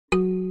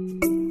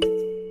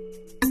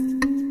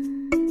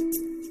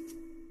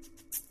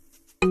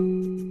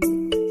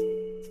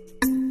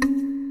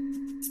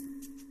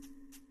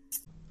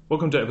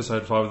Welcome to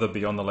episode 5 of the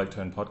Beyond the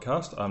Lectern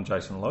podcast. I'm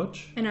Jason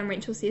Lodge. And I'm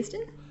Rachel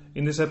Searston.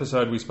 In this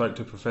episode, we spoke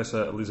to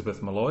Professor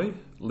Elizabeth Molloy.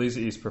 Liz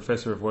is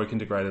Professor of Work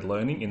Integrated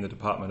Learning in the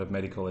Department of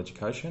Medical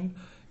Education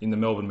in the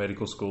Melbourne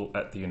Medical School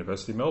at the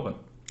University of Melbourne.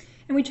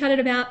 And we chatted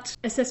about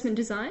assessment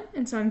design,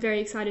 and so I'm very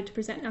excited to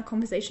present our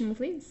conversation with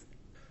Liz.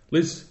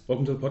 Liz,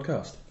 welcome to the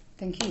podcast.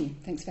 Thank you.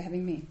 Thanks for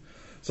having me.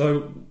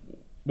 So,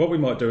 what we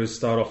might do is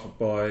start off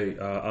by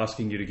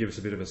asking you to give us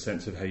a bit of a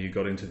sense of how you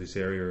got into this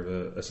area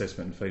of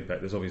assessment and feedback.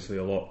 There's obviously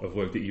a lot of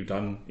work that you've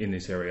done in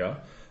this area.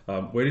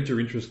 Where did your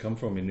interest come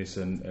from in this,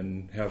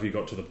 and how have you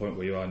got to the point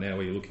where you are now,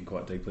 where you're looking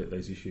quite deeply at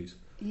these issues?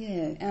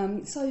 Yeah,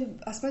 so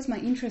I suppose my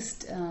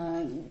interest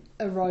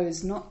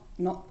arose not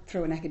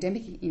through an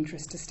academic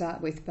interest to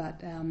start with,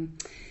 but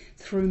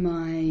through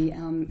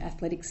my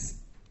athletics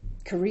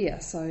career.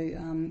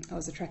 So I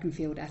was a track and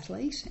field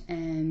athlete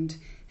and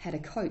had a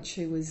coach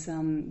who was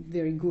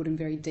very good and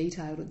very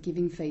detailed at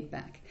giving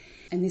feedback.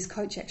 And this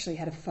coach actually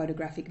had a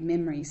photographic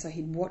memory, so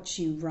he'd watch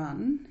you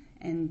run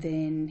and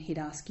then he'd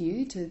ask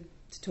you to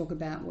talk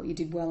about what you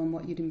did well and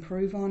what you'd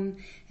improve on,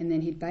 and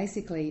then he'd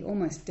basically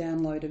almost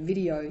download a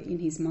video in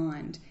his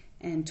mind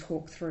and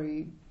talk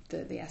through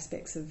the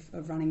aspects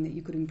of running that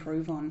you could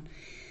improve on.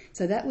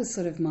 So that was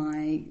sort of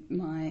my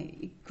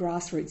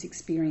grassroots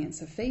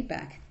experience of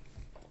feedback.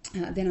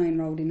 Then I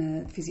enrolled in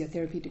a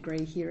physiotherapy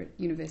degree here at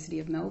University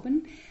of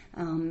Melbourne,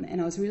 and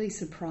I was really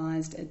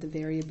surprised at the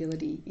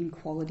variability in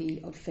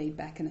quality of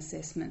feedback and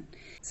assessment.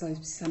 So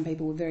some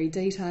people were very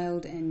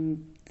detailed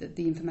and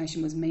the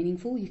information was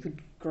meaningful, you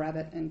could grab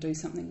it and do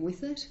something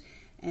with it,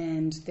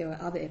 and there were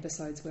other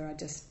episodes where I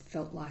just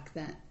felt like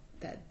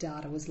that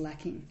data was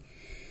lacking.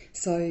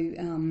 So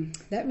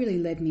that really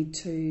led me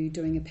to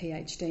doing a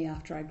PhD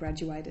after I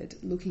graduated,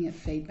 looking at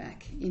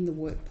feedback in the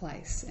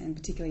workplace and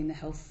particularly in the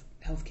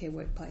healthcare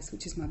workplace,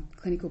 which is my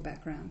clinical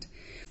background.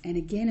 And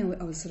again,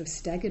 I was sort of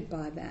staggered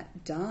by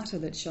that data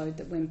that showed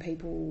that when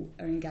people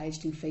are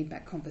engaged in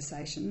feedback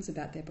conversations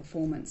about their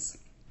performance,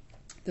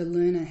 the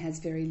learner has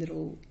very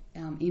little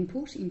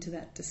input into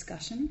that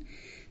discussion.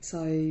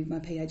 So my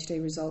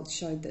PhD results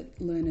showed that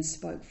learners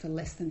spoke for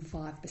less than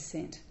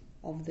 5%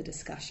 of the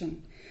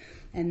discussion.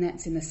 And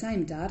that's in the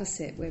same data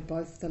set where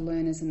both the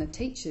learners and the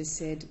teachers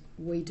said,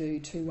 we do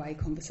two-way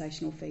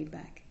conversational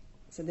feedback.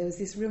 So there was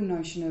this real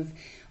notion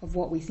of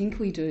what we think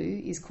we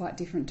do is quite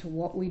different to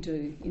what we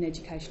do in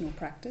educational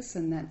practice,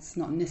 and that's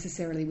not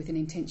necessarily with an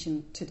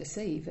intention to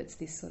deceive. It's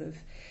this sort of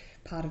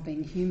part of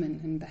being human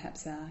and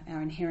perhaps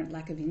our inherent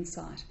lack of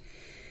insight.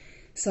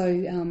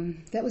 So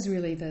that was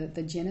really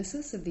the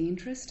genesis of the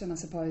interest, and I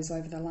suppose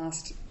over the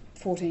last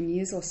 14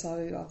 years or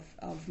so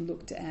I've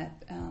looked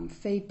at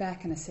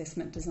feedback and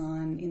assessment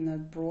design in the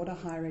broader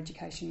higher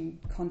education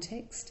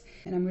context,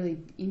 and I'm really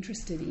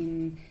interested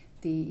in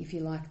if you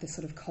like, the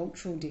sort of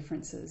cultural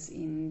differences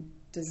in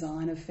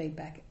design of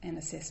feedback and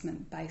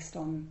assessment based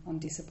on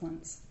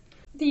disciplines.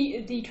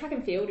 The track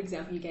and field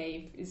example you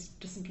gave is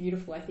just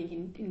beautiful, I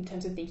think, in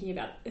terms of thinking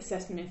about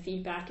assessment and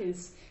feedback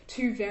as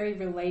two very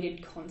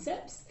related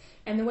concepts.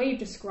 And the way you've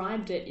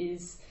described it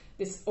is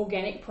this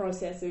organic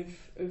process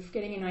of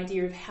getting an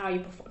idea of how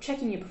you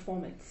checking your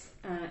performance,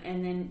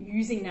 and then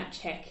using that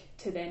check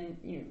to then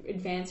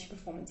advance your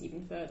performance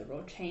even further,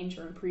 or change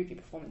or improve your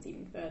performance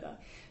even further.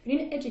 But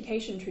in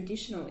education,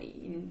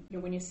 traditionally,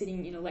 when you're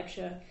sitting in a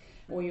lecture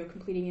or you're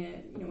completing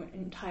an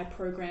entire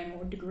program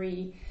or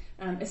degree,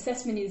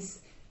 assessment is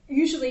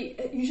usually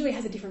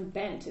has a different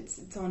bent.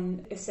 It's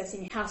on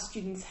assessing how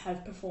students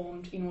have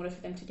performed in order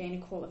for them to gain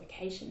a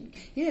qualification.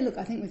 Yeah, look,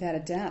 I think without a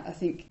doubt, I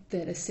think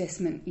that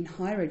assessment in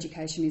higher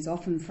education is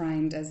often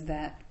framed as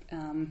that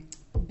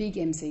big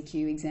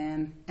MCQ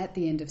exam at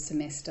the end of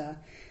semester.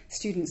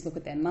 Students look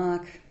at their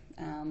mark,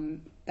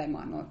 they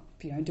might not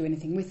do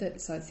anything with it,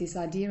 so it's this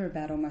idea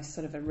about almost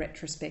sort of a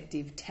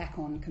retrospective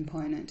tack-on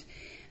component.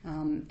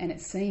 And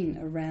it's seen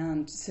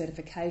around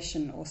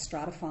certification or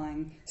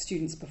stratifying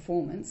students'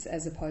 performance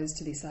as opposed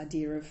to this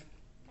idea of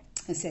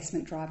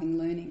assessment driving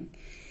learning.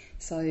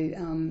 So,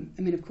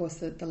 of course,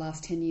 the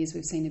last 10 years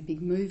we've seen a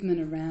big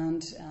movement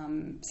around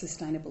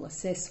sustainable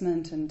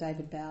assessment, and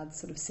David Bowd's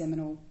sort of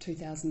seminal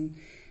 2000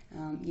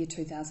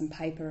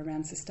 paper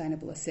around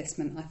sustainable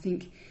assessment, I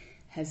think,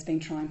 has been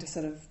trying to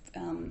sort of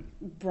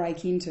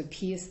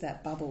pierce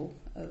that bubble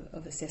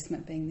of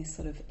assessment being this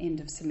sort of end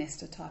of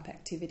semester type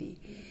activity.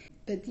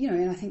 But,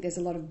 and I think there's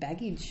a lot of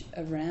baggage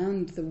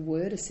around the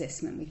word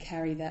assessment. We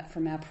carry that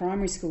from our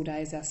primary school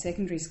days, our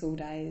secondary school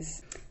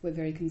days. We're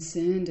very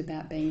concerned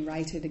about being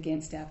rated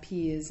against our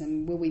peers,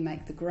 and will we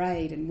make the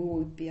grade, and will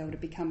we be able to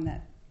become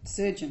that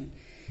surgeon?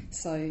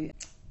 So,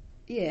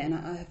 yeah, and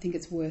I think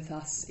it's worth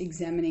us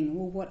examining,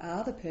 well, what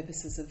are the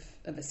purposes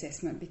of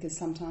assessment? Because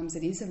sometimes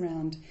it is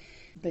around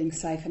being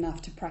safe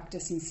enough to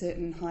practice in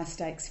certain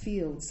high-stakes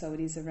fields, so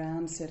it is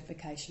around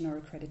certification or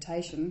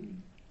accreditation,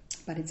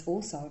 but it's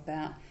also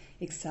about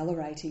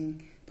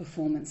accelerating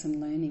performance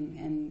and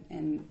learning,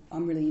 and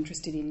I'm really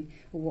interested in,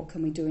 well, what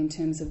can we do in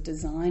terms of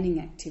designing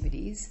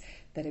activities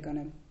that are going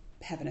to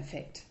have an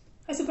effect.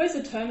 I suppose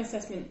the term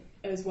assessment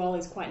as well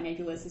is quite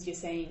nebulous, as you're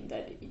saying,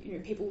 that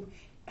people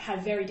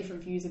have very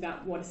different views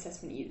about what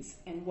assessment is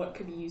and what it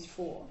could be used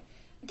for.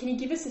 Can you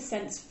give us a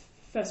sense,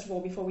 first of all,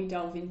 before we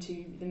delve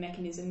into the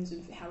mechanisms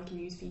of how we can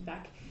use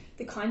feedback,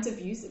 the kinds of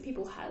views that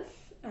people have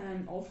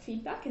of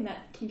feedback, and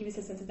that can you give us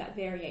a sense of that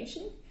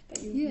variation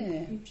that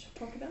you've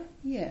talked about?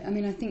 Yeah, I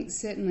mean, I think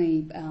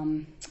certainly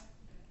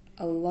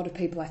a lot of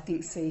people, I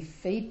think, see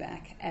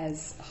feedback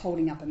as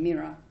holding up a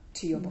mirror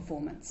to your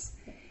performance,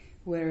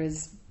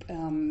 whereas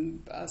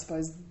I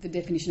suppose the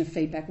definition of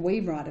feedback we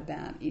write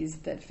about is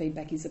that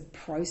feedback is a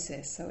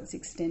process, so it's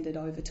extended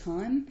over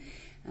time,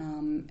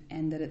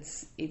 and that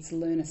it's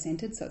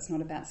learner-centred, so it's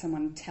not about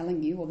someone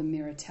telling you or the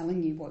mirror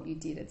telling you what you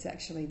did. It's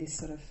actually this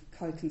sort of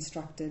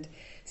co-constructed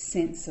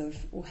sense of,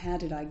 well, how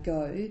did I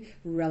go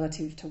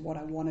relative to what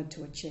I wanted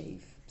to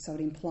achieve? So it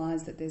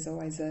implies that there's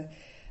always a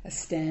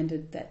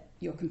standard that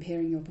you're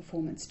comparing your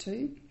performance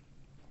to,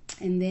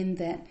 and then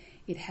that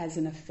it has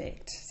an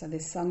effect. So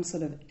there's some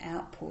sort of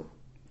output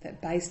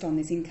that, based on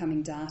this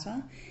incoming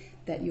data,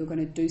 that you're going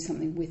to do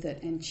something with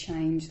it and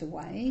change the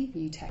way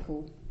you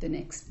tackle the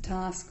next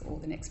task or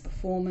the next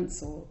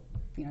performance or,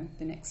 you know,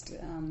 the next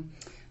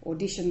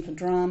audition for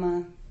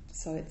drama.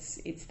 So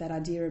it's that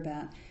idea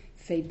about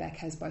feedback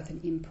has both an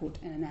input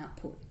and an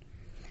output,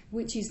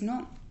 which is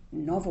not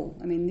novel.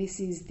 I mean, this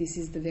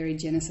is the very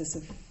genesis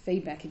of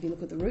feedback. If you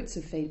look at the roots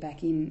of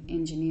feedback in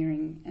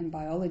engineering and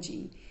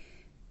biology,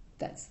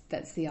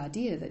 that's the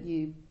idea that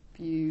you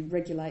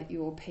regulate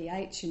your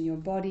pH in your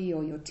body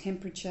or your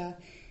temperature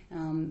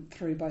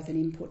through both an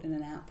input and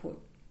an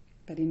output.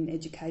 But in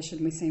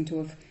education, we seem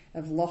to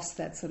have lost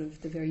that sort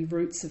of the very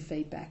roots of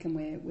feedback, and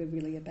we're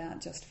really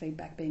about just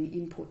feedback being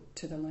input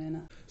to the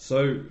learner.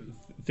 So,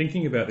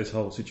 thinking about this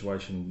whole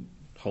situation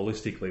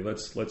holistically,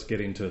 let's get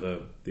into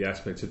the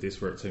aspects of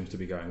this where it seems to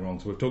be going wrong.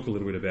 So we've talked a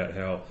little bit about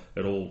how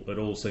it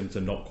all seems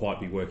to not quite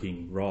be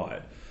working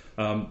right.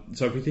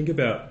 So if we think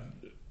about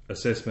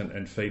assessment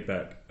and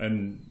feedback,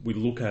 and we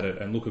look at it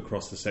and look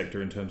across the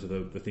sector in terms of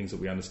the things that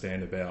we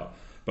understand about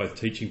both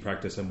teaching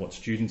practice and what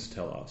students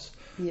tell us,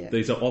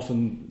 these are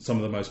often some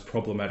of the most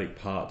problematic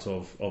parts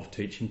of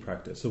teaching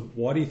practice. So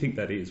why do you think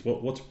that is?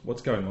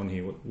 What's going on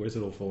here? Where's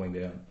it all falling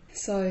down?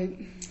 So,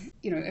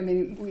 you know, I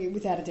mean,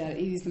 without a doubt, it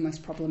is the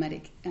most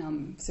problematic,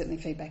 certainly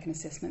feedback and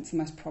assessment's the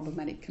most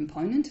problematic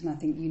component, and I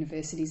think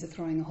universities are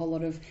throwing a whole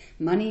lot of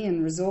money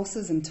and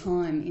resources and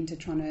time into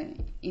trying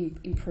to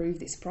improve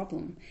this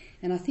problem.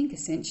 And I think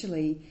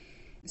essentially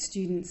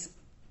students,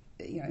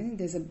 you know,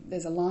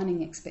 there's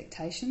aligning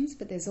expectations,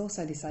 but there's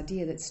also this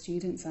idea that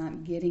students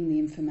aren't getting the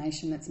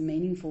information that's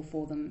meaningful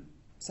for them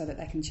so that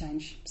they can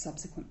change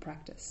subsequent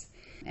practice.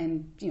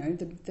 And, you know,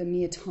 the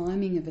mere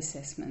timing of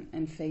assessment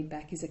and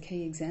feedback is a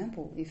key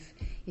example.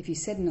 If you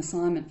set an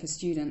assignment for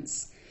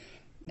students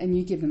and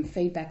you give them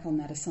feedback on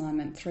that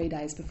assignment 3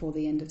 days before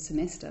the end of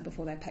semester,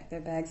 before they pack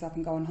their bags up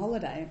and go on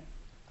holiday,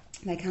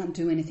 they can't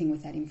do anything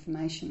with that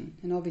information.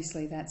 And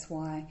obviously that's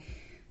why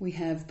we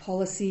have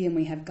policy and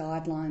we have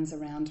guidelines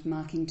around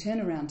marking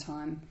turnaround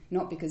time,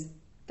 not because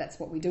that's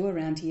what we do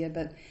around here,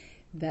 but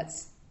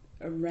that's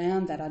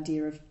around that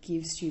idea of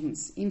give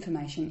students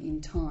information in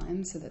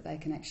time so that they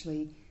can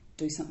actually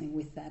do something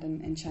with that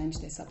and change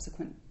their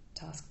subsequent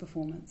task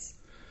performance.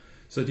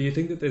 So do you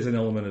think that there's an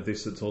element of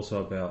this that's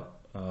also about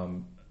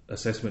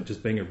assessment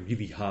just being a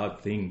really hard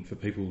thing for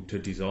people to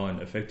design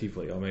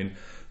effectively? I mean,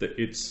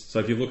 so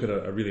if you look at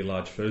a really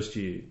large first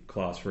year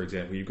class, for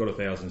example, you've got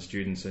 1,000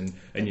 students and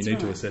you need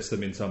to assess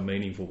them in some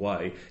meaningful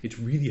way. It's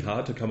really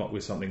hard to come up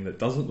with something that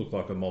doesn't look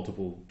like a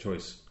multiple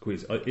choice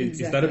quiz. Exactly.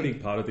 Is that a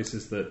big part of this,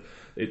 is that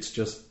it's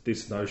just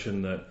this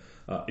notion that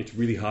it's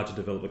really hard to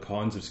develop the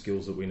kinds of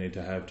skills that we need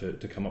to have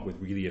to come up with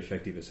really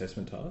effective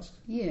assessment tasks?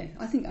 Yeah,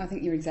 I think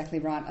you're exactly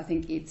right. I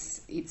think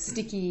it's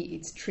sticky,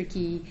 it's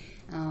tricky,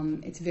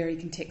 it's very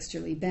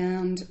contextually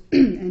bound,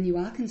 and you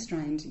are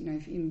constrained. You know,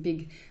 in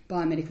big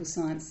biomedical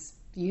science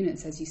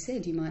units, as you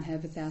said, you might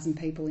have 1,000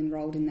 people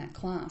enrolled in that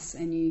class,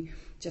 and you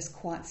just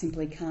quite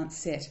simply can't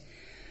set,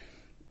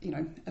 you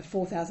know, a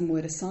 4,000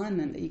 word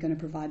assignment that you're going to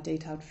provide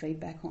detailed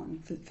feedback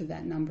on for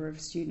that number of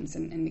students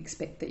and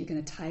expect that you're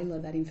going to tailor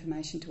that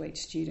information to each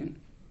student.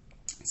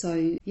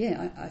 So,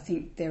 yeah, I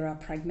think there are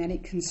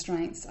pragmatic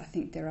constraints. I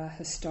think there are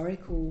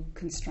historical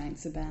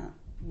constraints about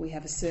we've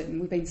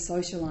been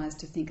socialised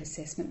to think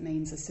assessment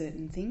means a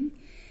certain thing.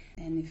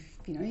 And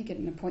if, you know, you get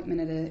an appointment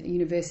at a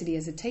university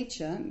as a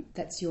teacher,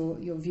 that's your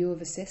view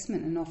of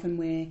assessment, and often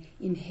we're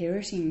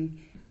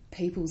inheriting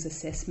people's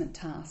assessment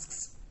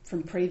tasks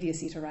from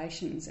previous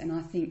iterations. And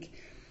I think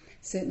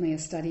certainly a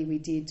study we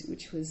did,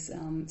 which was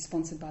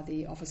sponsored by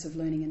the Office of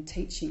Learning and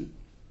Teaching,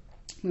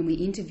 when we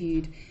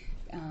interviewed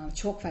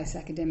chalk-face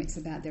academics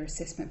about their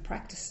assessment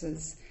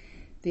practices,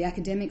 the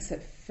academics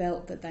that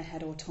felt that they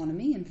had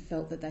autonomy and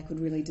felt that they could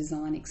really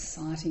design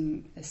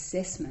exciting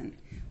assessment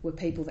were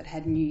people that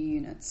had new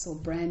units or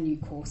brand new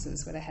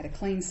courses where they had a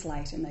clean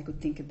slate and they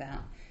could think about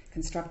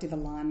constructive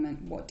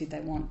alignment, what did they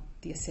want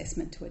the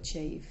assessment to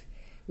achieve,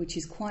 which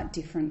is quite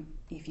different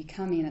if you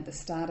come in at the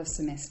start of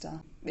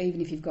semester.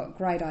 Even if you've got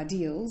great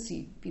ideals,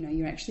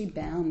 you're actually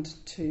bound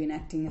to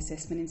enacting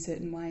assessment in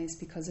certain ways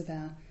because of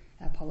our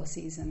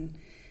policies and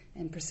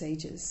and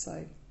procedures.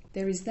 So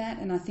there is that,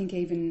 and I think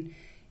even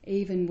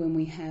when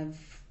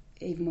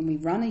we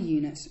run a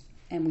unit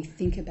and we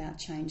think about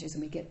changes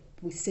and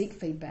we seek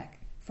feedback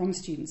from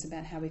students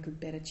about how we could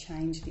better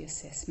change the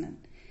assessment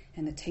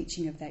and the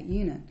teaching of that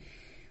unit,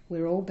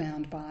 we're all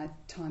bound by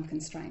time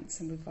constraints,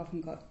 and we've often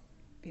got,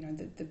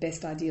 the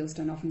best ideals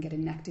don't often get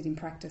enacted in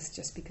practice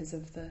just because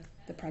of the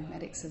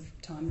pragmatics of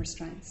time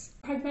restraints.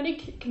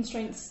 Pragmatic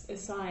constraints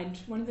aside,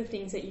 one of the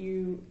things that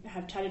you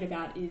have chatted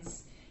about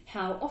is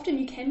how often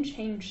you can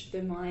change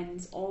the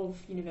minds of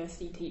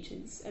university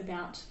teachers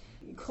about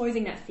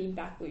closing that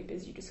feedback loop,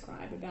 as you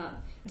describe, about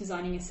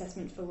designing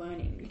assessment for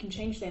learning. You can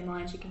change their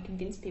minds, you can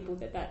convince people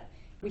that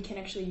we can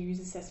actually use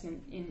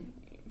assessment in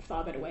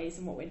far better ways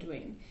than what we're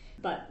doing.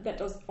 But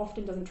that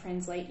often doesn't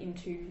translate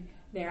into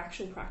their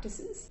actual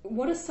practices.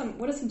 What are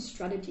some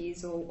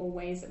strategies or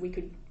ways that we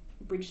could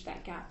bridge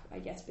that gap, I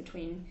guess,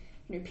 between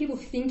people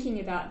thinking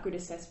about good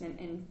assessment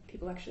and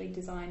people actually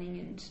designing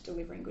and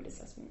delivering good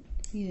assessment?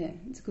 Yeah,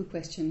 it's a good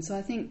question. So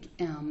I think,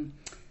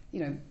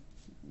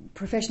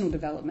 professional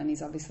development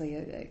is obviously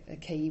a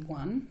key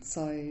one.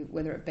 So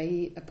whether it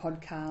be a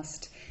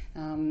podcast,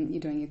 you're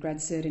doing your grad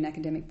cert in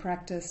academic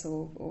practice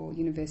or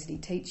university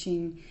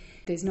teaching,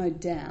 there's no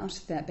doubt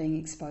that being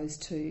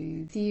exposed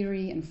to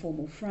theory and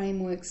formal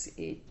frameworks,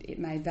 it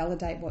may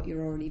validate what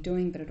you're already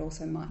doing, but it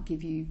also might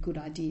give you good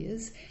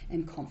ideas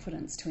and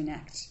confidence to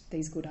enact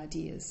these good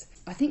ideas.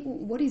 I think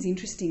what is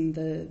interesting,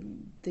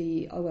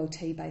 the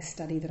OLT-based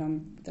study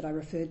that I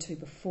referred to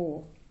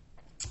before,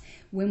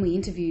 when we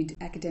interviewed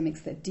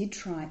academics that did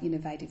try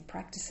innovative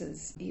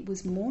practices, it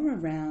was more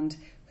around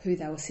who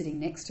they were sitting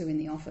next to in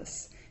the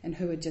office and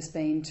who had just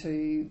been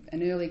to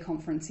an early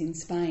conference in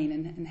Spain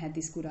and had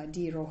this good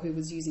idea, or who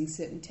was using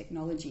certain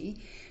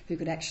technology, who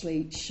could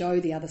actually show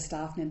the other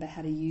staff member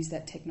how to use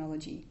that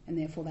technology, and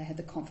therefore they had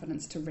the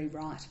confidence to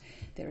rewrite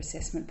their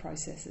assessment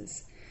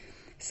processes.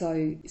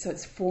 So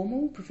it's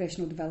formal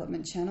professional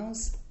development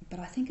channels, but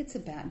I think it's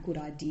about good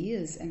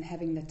ideas and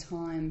having the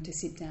time to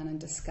sit down and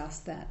discuss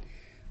that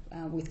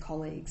with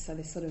colleagues. So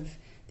there's sort of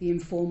the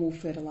informal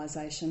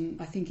fertilisation,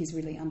 I think, is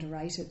really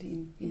underrated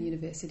in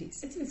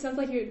universities. It sounds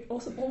like you're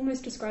also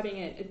almost describing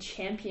a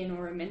champion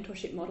or a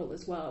mentorship model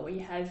as well, where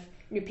you have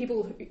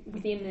people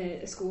within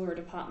a school or a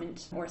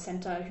department or a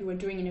centre who are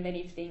doing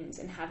innovative things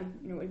and have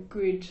a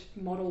good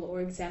model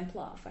or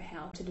exemplar for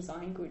how to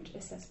design good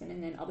assessment,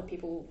 and then other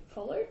people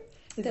follow.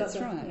 That's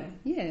right.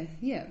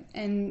 Yeah.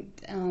 And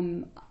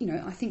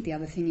I think the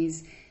other thing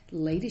is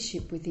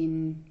leadership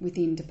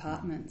within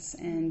departments,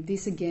 and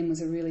this again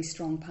was a really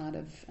strong part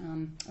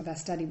of our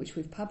study which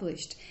we've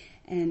published,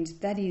 and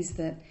that is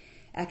that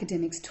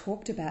academics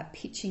talked about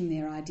pitching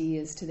their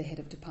ideas to the head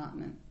of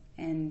department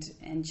and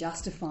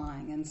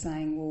justifying and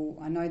saying, well,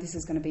 I know this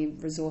is going to be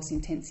resource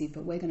intensive,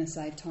 but we're going to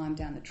save time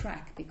down the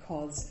track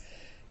because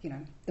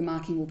the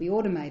marking will be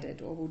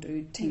automated, or we'll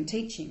do team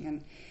teaching.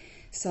 And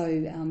so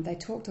they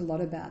talked a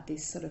lot about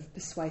this sort of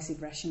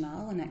persuasive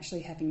rationale and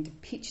actually having to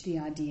pitch the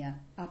idea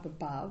up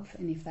above,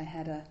 and if they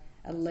had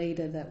a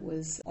leader that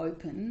was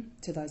open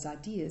to those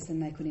ideas, then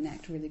they could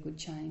enact really good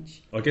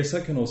change. I guess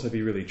that can also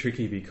be really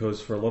tricky,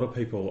 because for a lot of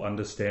people,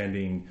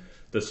 understanding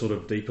the sort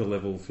of deeper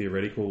level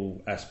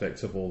theoretical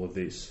aspects of all of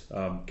this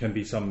can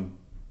be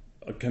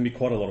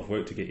quite a lot of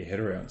work to get your head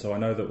around. So I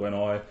know that when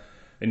I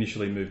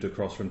initially moved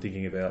across from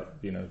thinking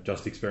about,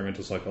 just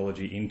experimental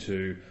psychology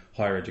into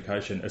higher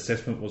education,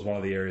 assessment was one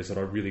of the areas that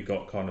I really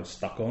got kind of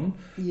stuck on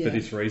for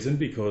this reason,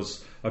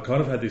 because I kind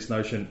of had this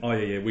notion,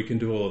 we can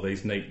do all of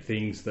these neat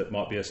things that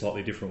might be a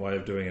slightly different way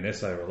of doing an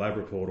essay or a lab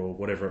report or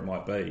whatever it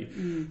might be.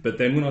 But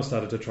then when I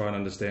started to try and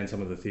understand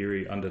some of the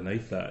theory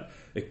underneath that,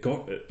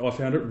 I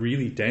found it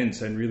really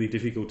dense and really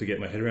difficult to get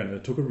my head around, and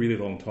it took a really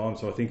long time.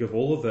 So I think of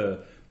all of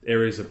the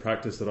areas of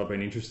practice that I've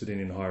been interested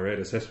in higher ed,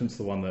 assessment's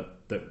the one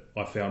that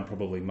I found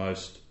probably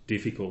most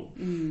difficult.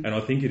 And I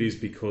think it is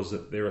because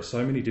there are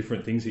so many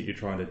different things that you're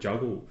trying to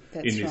juggle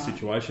in this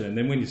situation. And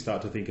then when you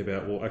start to think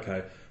about, well,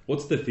 okay,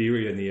 what's the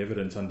theory and the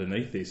evidence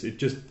underneath this? It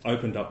just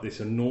opened up this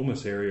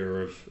enormous area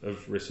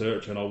of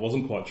research, and I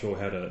wasn't quite sure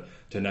how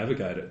to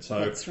navigate it.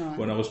 So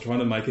when I was trying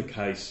to make a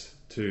case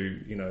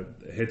to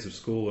heads of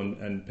school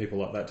and people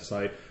like that to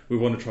say we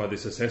want to try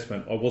this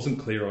assessment, I wasn't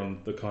clear on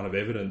the kind of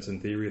evidence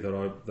and theory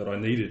that I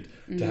needed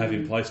to have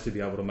in place to be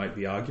able to make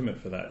the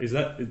argument for that.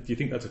 Do you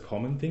think that's a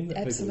common thing that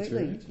Absolutely. People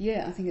experience?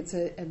 Yeah, I think it's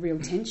a real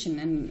tension,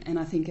 and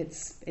I think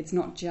it's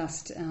not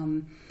just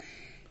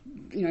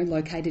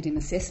located in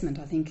assessment.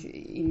 I think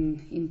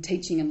in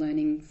teaching and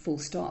learning full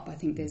stop, I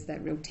think there's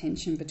that real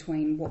tension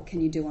between what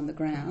can you do on the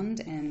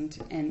ground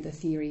and the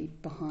theory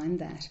behind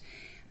that.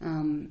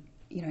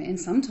 And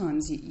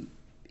sometimes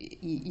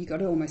you got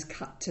to almost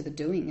cut to the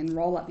doing and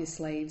roll up your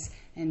sleeves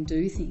and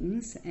do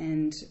things,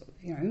 and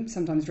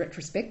sometimes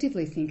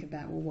retrospectively think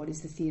about, well, what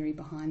is the theory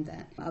behind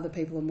that? Other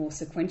people are more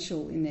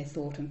sequential in their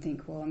thought and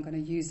think, well, I'm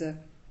going to use a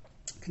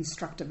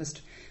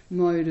constructivist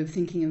mode of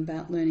thinking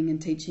about learning and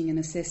teaching and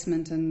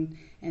assessment, and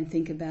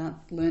think about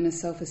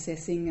learners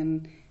self-assessing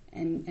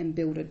and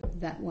build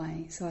it that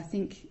way. So I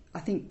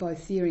think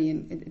both theory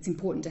and it's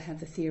important to have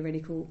the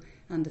theoretical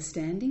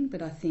understanding,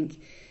 but I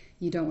think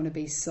you don't want to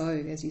be so,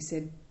 as you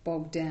said,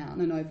 bogged down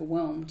and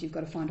overwhelmed. You've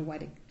got to find a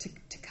way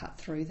to cut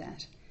through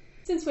that.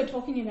 Since we're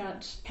talking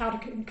about how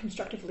to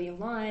constructively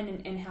align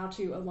and how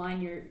to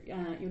align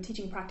your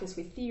teaching practice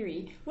with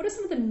theory, what are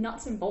some of the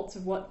nuts and bolts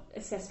of what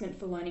assessment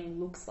for learning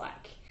looks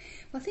like?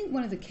 Well, I think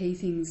one of the key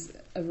things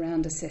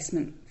around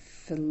assessment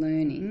for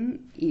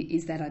learning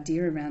is that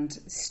idea around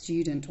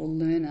student or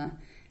learner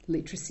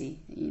literacy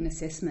in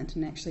assessment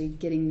and actually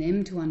getting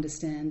them to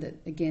understand that,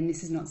 again,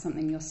 this is not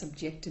something you're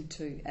subjected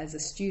to as a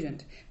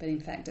student, but in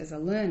fact as a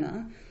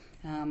learner,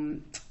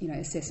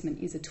 assessment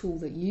is a tool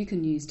that you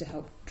can use to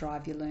help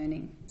drive your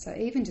learning. So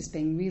even just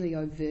being really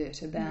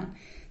overt about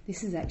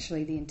this is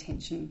actually the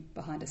intention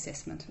behind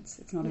assessment.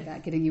 It's not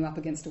about getting you up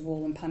against a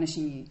wall and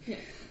punishing you. Yeah.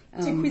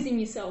 So quizzing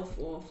yourself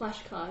or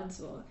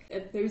flashcards, or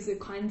those are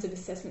kinds of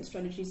assessment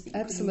strategies that you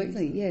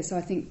absolutely can use. So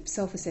I think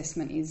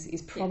self-assessment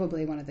is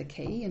probably one of the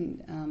key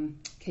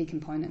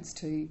components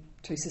to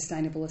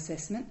sustainable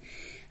assessment,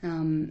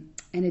 and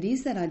it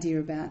is that idea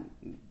about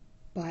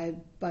by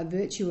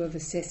virtue of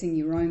assessing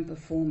your own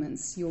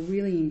performance, you're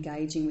really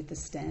engaging with the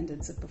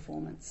standards of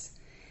performance.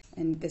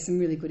 And there's some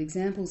really good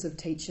examples of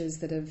teachers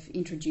that have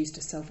introduced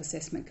a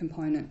self-assessment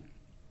component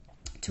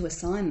to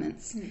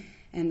assignments.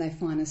 And they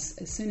find as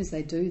soon as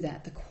they do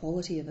that, the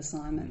quality of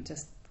assignment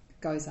just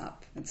goes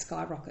up and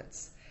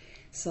skyrockets.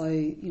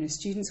 So,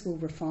 students will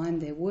refine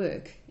their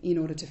work in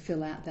order to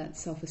fill out that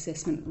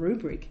self-assessment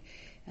rubric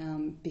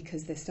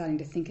because they're starting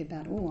to think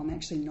about, I'm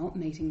actually not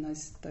meeting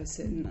those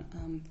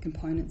certain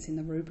components in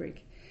the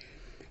rubric.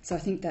 So I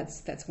think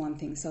that's one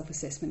thing.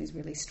 Self-assessment is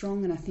really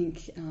strong, and I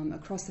think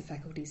across the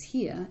faculties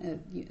here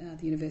at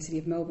the University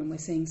of Melbourne, we're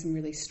seeing some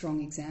really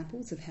strong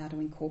examples of how to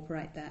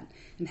incorporate that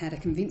and how to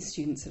convince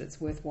students that it's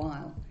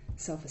worthwhile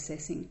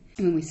self-assessing.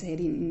 And when we see it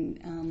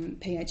in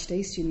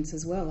PhD students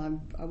as well,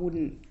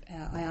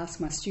 I ask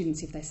my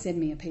students if they send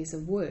me a piece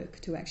of work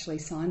to actually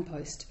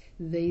signpost,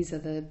 these are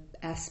the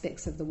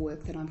aspects of the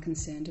work that I'm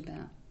concerned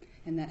about.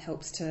 And that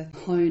helps to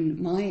hone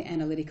my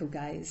analytical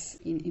gaze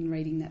in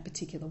reading that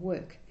particular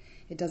work.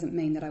 It doesn't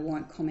mean that I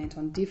won't comment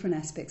on different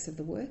aspects of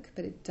the work,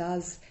 but it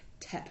does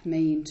tap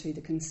me into the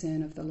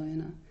concern of the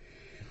learner.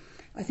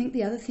 I think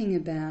the other thing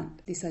about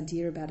this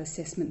idea about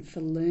assessment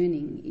for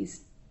learning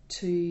is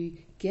to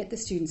get the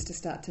students to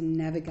start to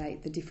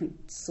navigate the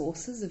different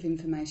sources of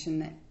information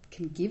that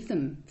can give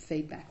them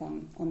feedback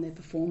on their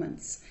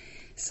performance.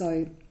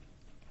 So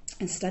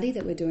a study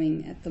that we're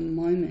doing at the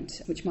moment,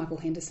 which Michael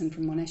Henderson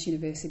from Monash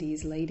University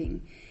is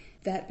leading,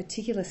 that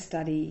particular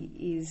study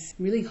is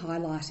really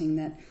highlighting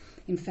that,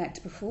 in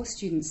fact, before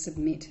students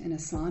submit an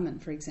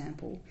assignment, for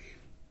example,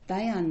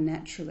 they are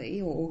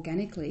naturally or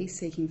organically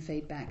seeking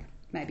feedback,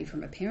 maybe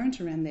from a parent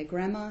around their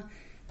grammar,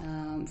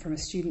 from a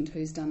student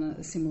who's done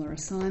a similar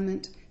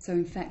assignment. So,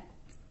 in fact,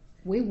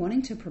 we're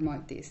wanting to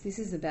promote this. This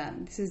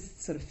is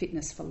sort of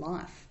fitness for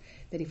life,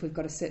 that if we've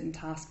got a certain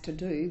task to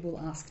do, we'll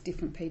ask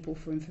different people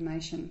for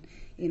information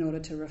in order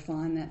to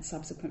refine that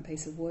subsequent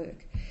piece of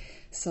work.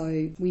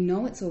 So we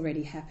know it's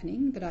already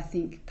happening, but I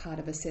think part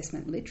of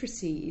assessment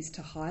literacy is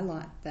to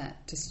highlight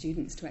that to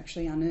students, to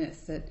actually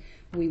unearth that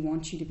we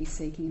want you to be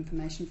seeking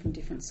information from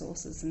different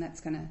sources, and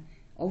that's going to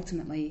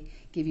ultimately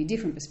give you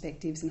different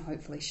perspectives and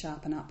hopefully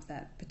sharpen up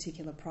that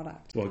particular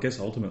product. Well, I guess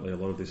ultimately a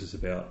lot of this is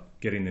about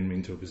getting them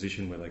into a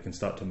position where they can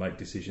start to make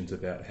decisions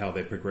about how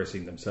they're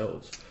progressing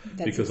themselves.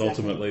 Because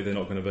ultimately they're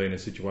not going to be in a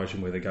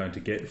situation where they're going to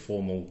get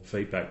formal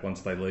feedback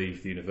once they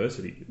leave the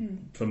university,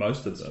 for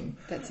most of them.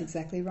 That's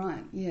exactly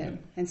right, yeah.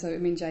 And so,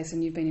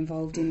 Jason, you've been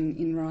involved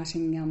in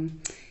writing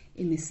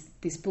in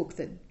this book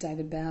that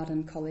David Bowd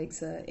and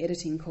colleagues are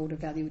editing called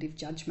Evaluative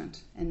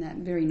Judgment. And that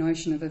very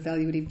notion of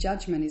evaluative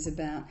judgment is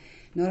about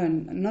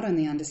not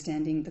only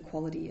understanding the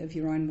quality of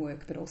your own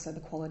work, but also the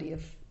quality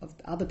of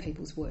other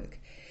people's work.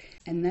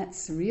 And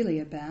that's really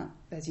about,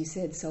 as you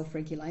said,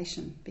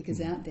 self-regulation, because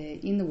out there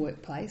in the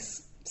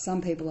workplace, some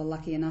people are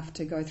lucky enough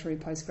to go through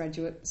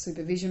postgraduate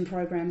supervision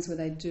programs where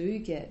they do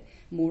get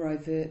more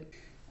overt,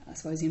 I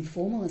suppose,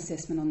 informal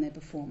assessment on their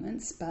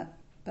performance,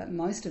 but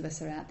most of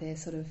us are out there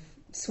sort of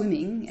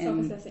swimming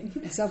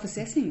and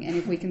self-assessing, and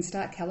if we can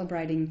start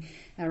calibrating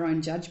our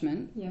own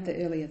judgment,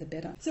 the earlier the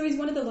better. So is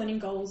one of the learning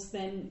goals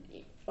then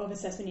of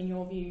assessment, in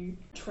your view,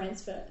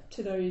 transfer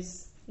to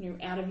those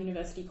out of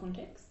university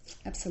contexts?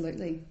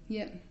 Absolutely,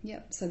 yep.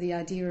 So the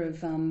idea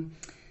of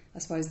I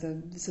suppose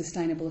the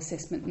sustainable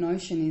assessment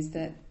notion is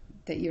that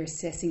you're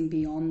assessing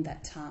beyond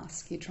that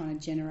task. You're trying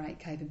to generate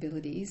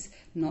capabilities,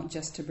 not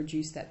just to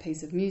produce that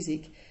piece of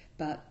music,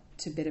 but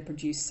to better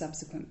produce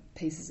subsequent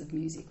pieces of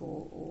music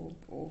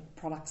or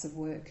products of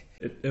work.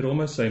 It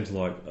almost seems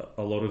like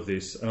a lot of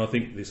this, and I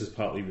think this is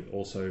partly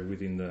also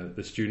within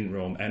the student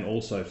realm and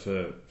also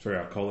for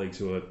our colleagues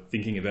who are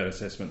thinking about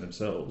assessment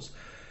themselves,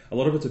 a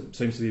lot of it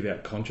seems to be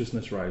about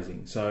consciousness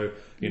raising. So,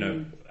 you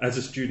know, as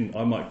a student,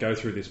 I might go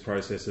through this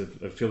process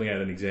of filling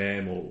out an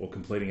exam or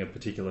completing a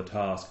particular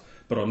task,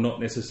 but I'm not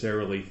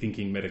necessarily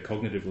thinking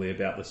metacognitively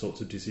about the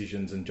sorts of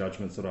decisions and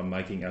judgments that I'm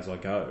making as I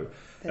go.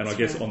 And I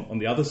guess on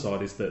the other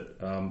side is that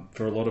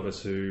for a lot of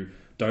us who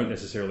don't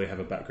necessarily have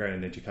a background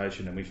in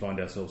education and we find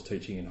ourselves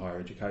teaching in higher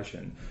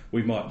education,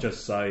 we might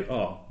just say,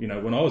 oh, you know,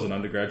 when I was an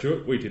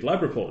undergraduate, we did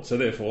lab reports, so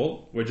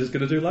therefore we're just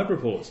going to do lab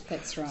reports.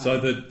 That's right.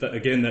 So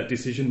again, that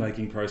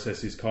decision-making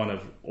process is kind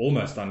of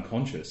almost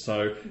unconscious.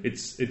 So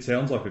it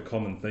sounds like a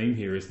common theme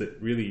here is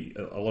that really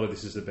a lot of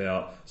this is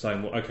about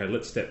saying, well, okay,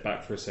 let's step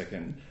back for a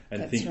second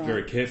and think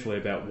very carefully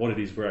about what it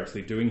is we're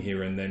actually doing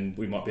here, and then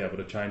we might be able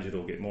to change it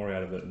or get more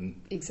out of it. And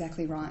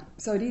exactly right.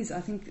 So it is, I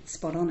think it's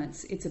spot on.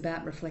 It's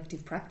about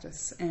reflective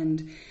practice,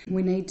 and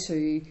we need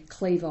to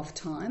cleave off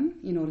time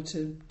in order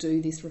to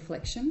do this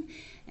reflection.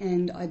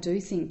 And I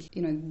do think,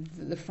 you know,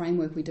 the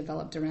framework we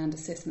developed around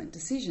assessment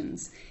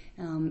decisions,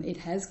 it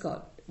has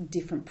got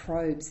different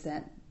probes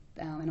that,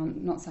 and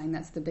I'm not saying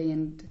that's the be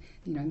and,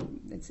 you know,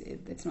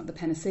 it's not the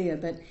panacea,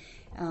 but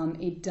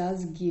it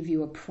does give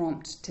you a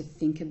prompt to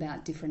think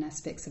about different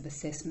aspects of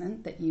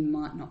assessment that you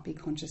might not be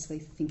consciously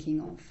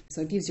thinking of. So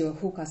it gives you a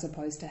hook, I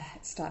suppose, to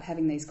start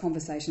having these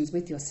conversations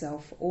with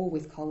yourself or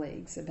with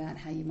colleagues about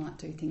how you might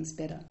do things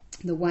better.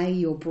 The way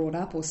you're brought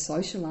up or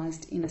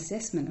socialised in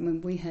assessment. I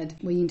mean,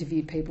 we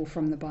interviewed people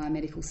from the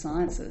biomedical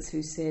sciences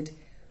who said,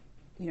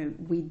 you know,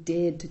 we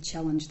dared to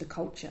challenge the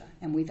culture,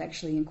 and we've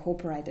actually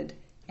incorporated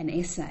an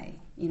essay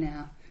in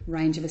our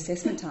range of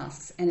assessment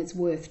tasks, and it's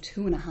worth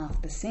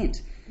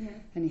 2.5%. Yeah.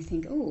 And you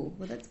think, oh,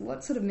 well,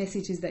 what sort of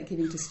message is that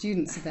giving to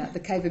students about the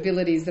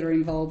capabilities that are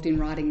involved in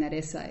writing that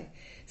essay?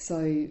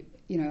 So,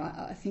 you know,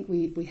 I think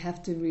we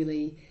have to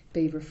really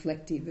be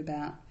reflective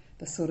about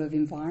the sort of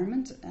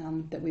environment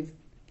that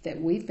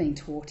we've been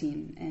taught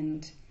in,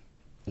 and,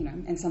 you know,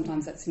 and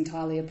sometimes that's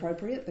entirely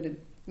appropriate, but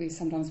we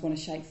sometimes want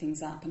to shake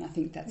things up, and I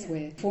think that's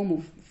where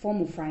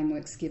formal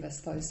frameworks give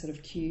us those sort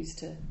of cues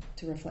to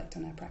reflect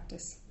on our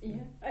practice. Yeah,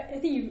 I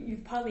think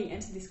you've partly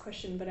answered this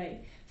question, but I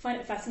find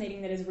it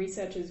fascinating that as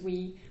researchers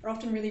we are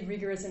often really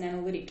rigorous and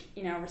analytic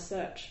in our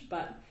research,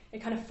 but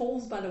it kind of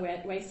falls by the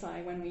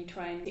wayside when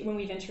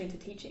we venture into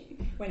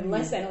teaching. We're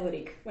less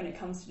analytic when it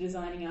comes to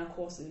designing our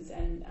courses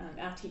and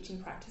our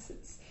teaching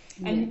practices.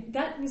 And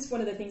that was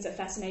one of the things that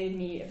fascinated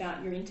me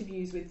about your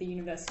interviews with the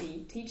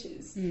university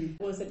teachers,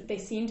 was that they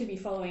seemed to be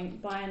following,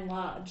 by and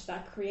large,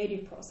 that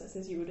creative process,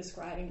 as you were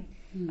describing,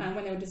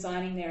 when they were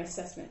designing their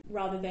assessment,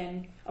 rather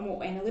than a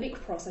more analytic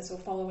process or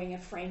following a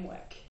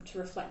framework to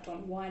reflect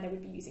on why they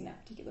would be using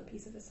that particular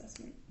piece of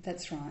assessment.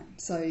 That's right.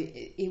 So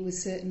it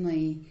was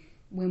certainly,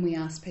 when we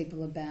asked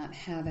people about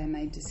how they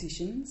made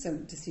decisions, so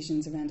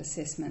decisions around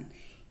assessment,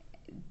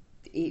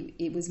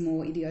 it was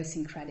more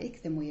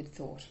idiosyncratic than we had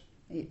thought.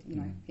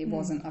 It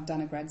wasn't, I've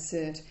done a grad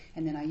cert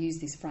and then I use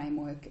this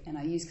framework and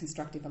I use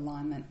constructive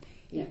alignment.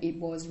 It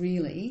was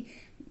really,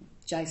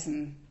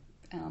 Jason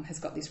has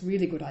got this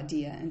really good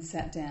idea and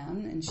sat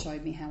down and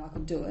showed me how I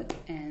could do it,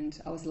 and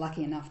I was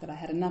lucky enough that I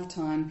had enough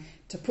time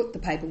to put the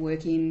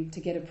paperwork in, to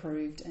get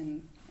approved,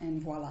 and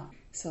voila.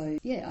 So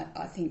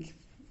I think,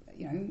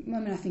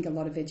 I think a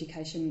lot of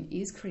education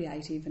is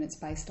creative and it's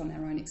based on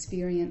our own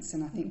experience,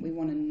 and I think we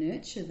want to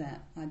nurture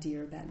that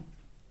idea about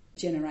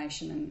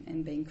generation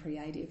and being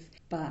creative.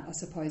 But I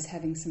suppose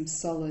having some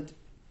solid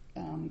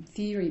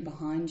theory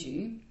behind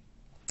you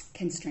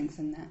can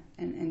strengthen that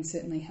and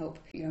certainly help,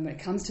 when it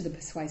comes to the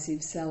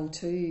persuasive sell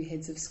to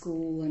heads of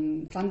school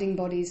and funding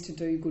bodies to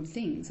do good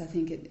things. I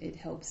think it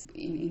helps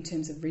in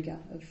terms of rigour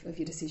of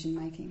your decision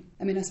making.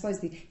 I mean, I suppose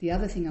the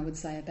other thing I would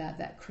say about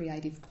that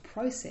creative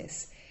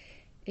process,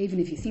 even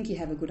if you think you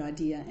have a good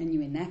idea and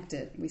you enact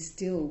it, we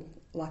still,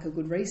 like a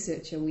good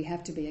researcher, we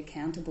have to be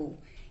accountable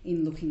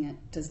in looking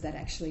at, does that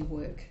actually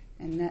work?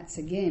 And that's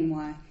again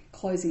why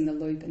closing the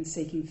loop and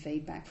seeking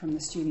feedback from the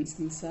students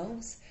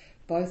themselves,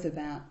 both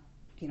about,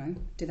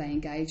 do they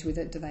engage with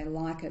it, do they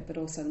like it, but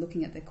also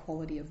looking at the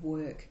quality of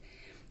work.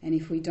 And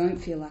if we don't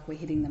feel like we're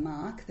hitting the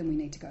mark, then we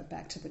need to go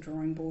back to the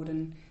drawing board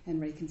and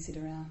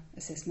reconsider our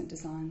assessment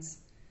designs.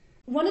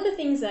 One of the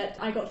things that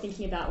I got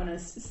thinking about when I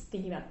was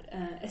thinking about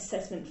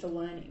assessment for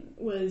learning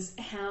was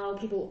how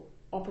people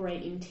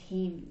operate in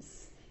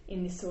teams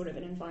in this sort of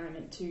an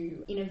environment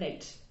to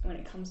innovate when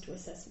it comes to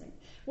assessment.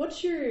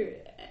 What's your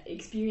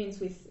experience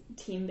with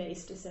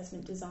team-based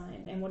assessment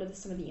design, and what are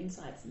some of the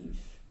insights you've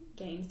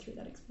gained through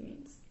that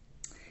experience?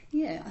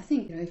 Yeah, I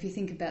think, if you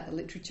think about the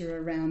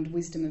literature around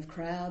wisdom of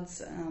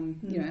crowds,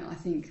 I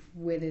think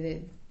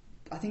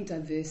I think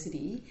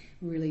diversity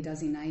really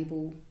does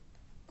enable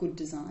good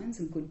designs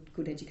and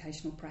good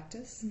educational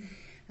practice.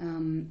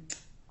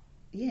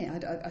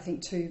 I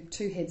think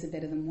two heads are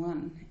better than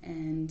one,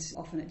 and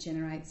often it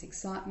generates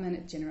excitement,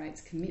 it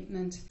generates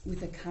commitment. With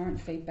the current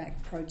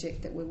feedback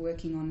project that we're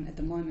working on at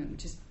the moment,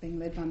 which is being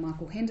led by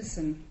Michael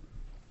Henderson,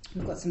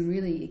 we've got some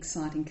really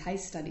exciting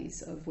case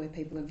studies of where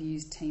people have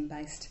used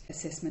team-based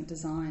assessment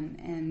design.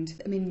 And,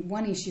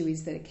 one issue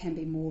is that it can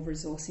be more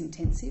resource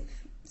intensive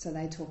So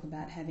they talk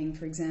about having,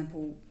 for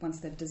example, once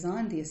they've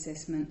designed the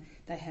assessment,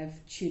 they have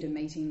tutor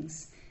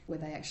meetings where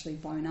they actually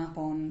bone up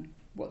on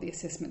what the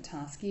assessment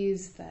task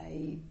is.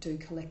 They do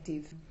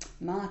collective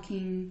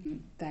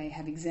marking. They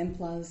have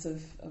exemplars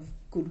of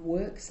good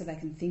work so they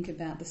can think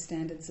about the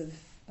standards of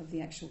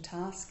the actual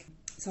task.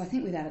 So I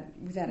think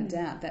without a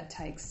doubt that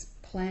takes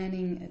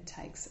planning, it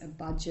takes a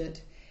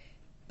budget,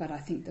 but I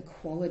think the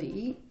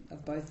quality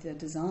of both the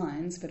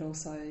designs but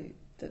also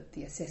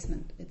the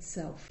assessment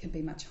itself can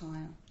be much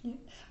higher. Yeah.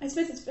 I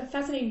suppose it's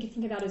fascinating to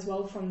think about as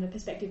well from the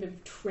perspective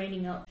of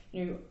training up,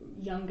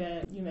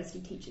 younger university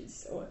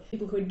teachers or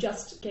people who are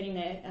just getting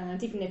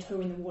dipping their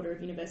toe in the water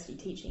of university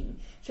teaching.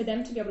 For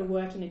them to be able to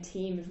work in a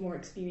team of more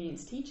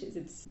experienced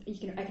teachers,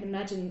 I can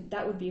imagine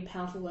that would be a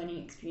powerful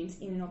learning experience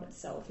in and of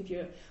itself. If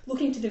you're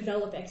looking to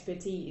develop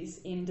expertise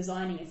in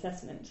designing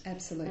assessment,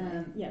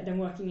 absolutely, then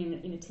working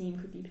in a team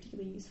could be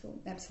particularly useful.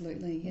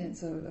 Absolutely, yeah,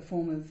 it's a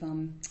form of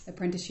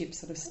apprenticeship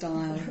sort of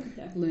style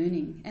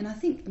learning. And I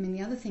think,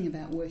 the other thing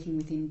about working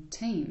within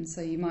teams,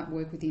 so you might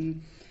work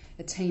within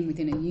a team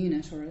within a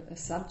unit or a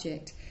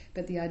subject,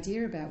 but the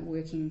idea about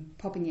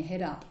popping your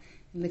head up,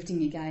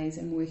 lifting your gaze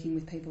and working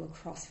with people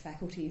across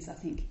faculties, I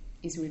think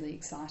is really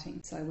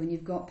exciting. So when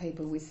you've got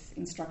people with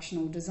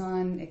instructional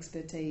design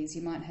expertise,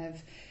 you might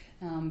have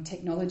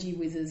technology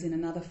whizzes in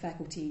another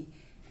faculty,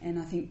 and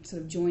I think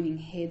sort of joining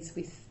heads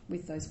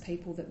with those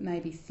people that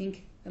maybe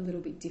think a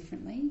little bit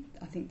differently,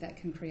 I think that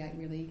can create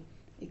really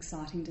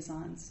exciting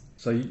designs.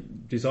 So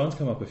designs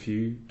come up a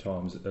few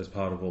times as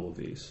part of all of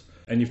this,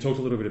 and you've talked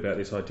a little bit about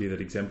this idea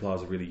that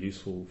exemplars are really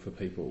useful for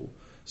people.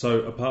 So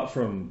apart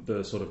from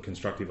the sort of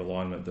constructive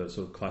alignment, the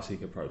sort of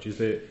classic approach, do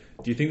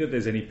you think that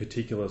there's any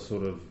particular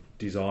sort of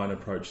design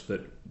approach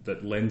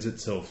that lends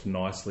itself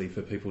nicely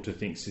for people to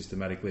think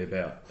systematically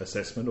about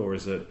assessment, or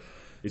is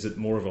it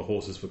more of a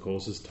horses for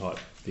courses type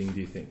thing, do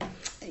you think?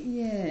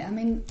 Yeah,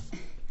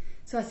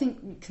 so I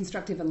think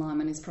constructive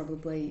alignment is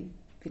probably,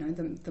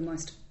 the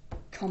most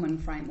common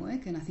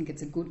framework, and I think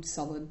it's a good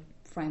solid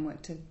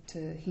framework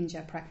to hinge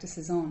our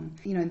practices on.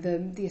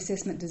 The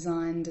assessment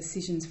design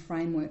decisions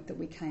framework that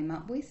we came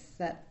up with,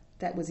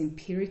 that was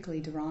empirically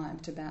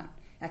derived about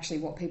actually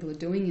what people are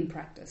doing in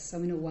practice. So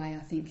in a way,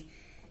 I think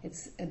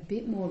it's a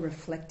bit more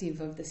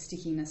reflective of the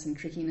stickiness and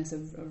trickiness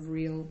of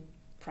real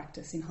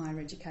practice in higher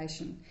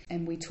education.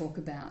 And we talk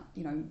about,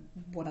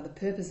 what are the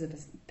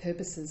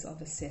purposes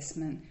of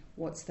assessment,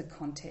 what's the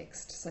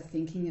context. So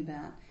thinking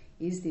about,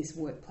 is this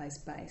workplace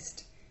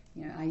based?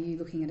 Are you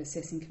looking at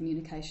assessing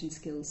communication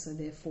skills? So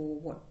therefore,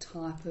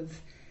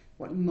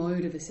 what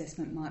mode of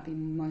assessment might be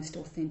most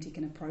authentic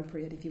and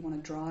appropriate if you want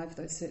to drive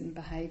those certain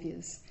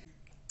behaviours?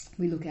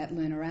 We look at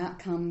learner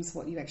outcomes,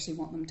 what you actually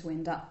want them to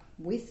end up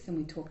with, and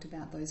we talked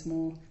about those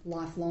more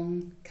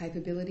lifelong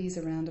capabilities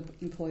around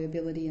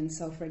employability and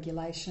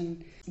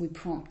self-regulation. We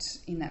prompt,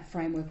 in that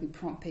framework,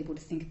 people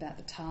to think about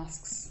the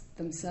tasks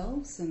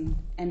themselves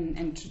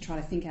and to try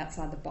to think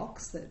outside the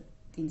box, that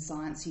in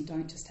science you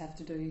don't just have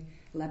to do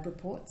lab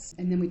reports.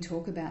 And then we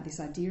talk about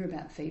this idea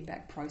about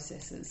feedback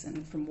processes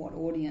and from what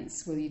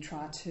audience will you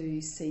try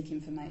to seek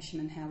information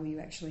and how will you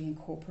actually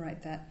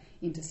incorporate that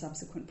into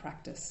subsequent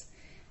practice.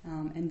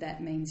 And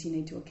that means you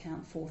need to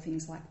account for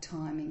things like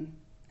timing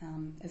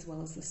as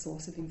well as the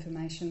source of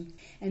information.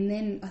 And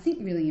then I think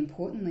really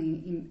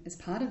importantly, as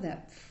part of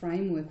that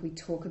framework, we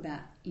talk about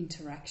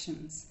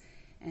interactions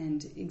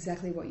and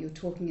exactly what you were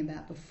talking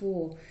about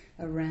before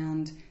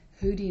around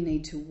who do you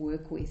need to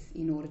work with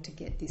in order to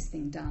get this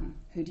thing done?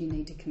 Who do you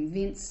need to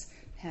convince?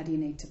 How do you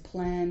need to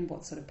plan?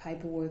 What sort of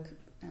paperwork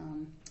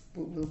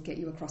will get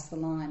you across the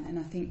line? And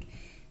I think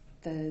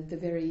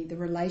the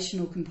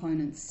relational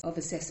components of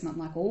assessment,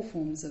 like all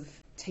forms of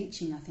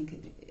teaching, I think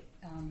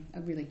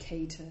are really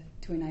key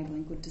to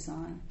enabling good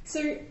design.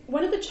 So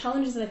one of the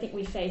challenges that I think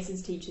we face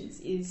as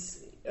teachers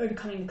is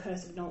overcoming the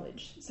curse of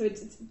knowledge. So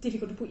it's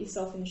difficult to put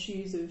yourself in the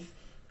shoes of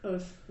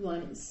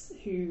learners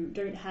who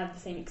don't have the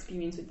same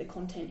experience with the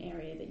content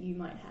area that you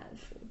might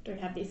have, or don't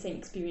have the same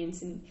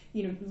experience in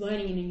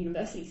learning in a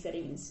university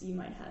setting as you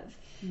might have.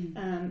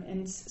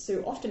 And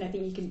so often I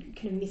think you can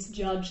kind of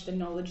misjudge the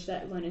knowledge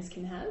that learners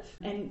can have.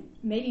 And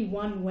maybe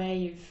one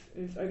way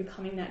of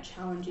overcoming that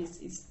challenge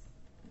is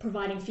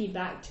providing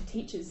feedback to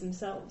teachers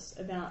themselves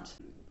about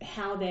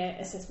how their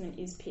assessment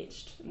is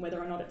pitched and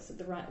whether or not it's at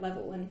the right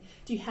level. And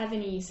do you have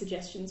any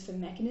suggestions for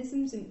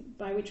mechanisms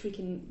by which we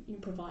can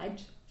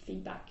provide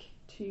feedback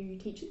to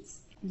teachers?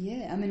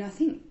 Yeah,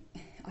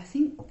 I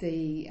think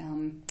the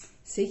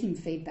seeking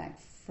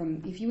feedback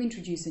from, if you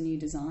introduce a new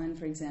design,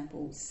 for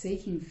example,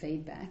 seeking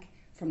feedback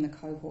from the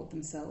cohort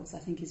themselves, I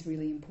think is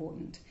really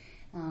important.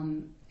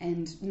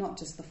 And not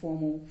just the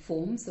formal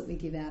forms that we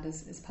give out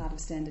as part of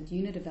standard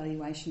unit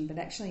evaluation, but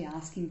actually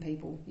asking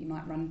people. You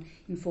might run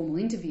informal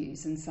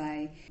interviews and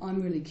say,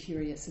 I'm really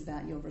curious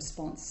about your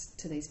response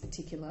to these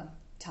particular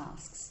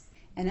tasks.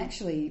 And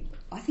actually,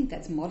 I think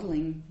that's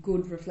modelling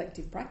good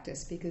reflective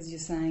practice, because you're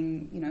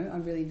saying, I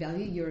really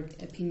value your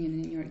opinion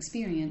and your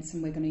experience,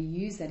 and we're going to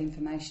use that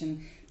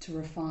information to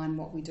refine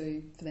what we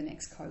do for the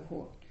next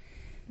cohort.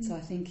 So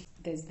I think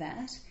there's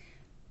that.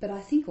 But I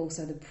think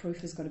also the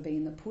proof has got to be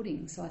in the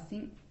pudding. So I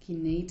think you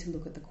need to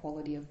look at the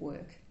quality of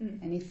work.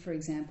 And if, for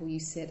example, you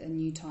set a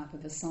new type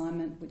of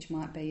assignment, which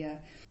might be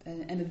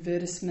an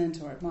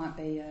advertisement, or it might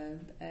be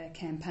a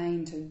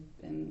campaign,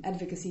 an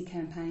advocacy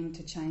campaign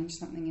to change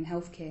something in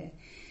healthcare,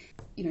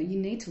 you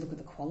need to look at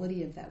the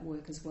quality of that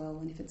work as well.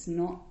 And if it's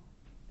not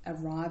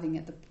arriving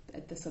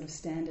at the sort of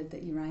standard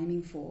that you're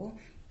aiming for,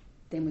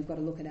 then we've got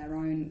to look at our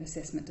own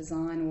assessment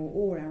design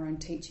or our own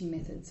teaching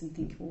methods and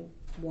think, well,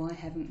 why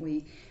haven't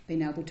we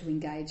been able to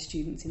engage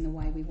students in the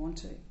way we want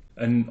to?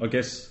 And I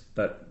guess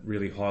that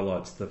really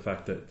highlights the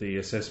fact that the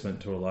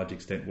assessment to a large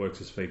extent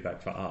works as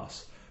feedback for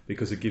us,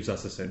 because it gives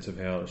us a sense of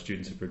how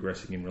students are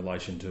progressing in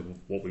relation to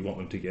what we want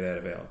them to get out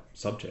of our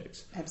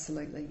subjects.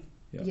 Absolutely.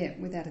 Yeah,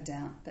 without a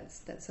doubt. That's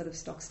that sort of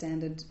stock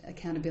standard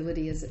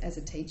accountability as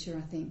a teacher,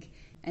 I think.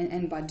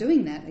 And by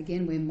doing that,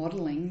 again, we're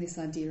modelling this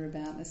idea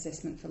about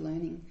assessment for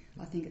learning.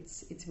 I think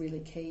it's really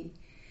key.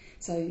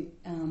 So,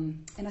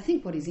 and I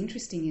think what is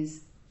interesting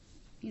is,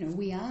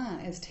 we are,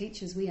 as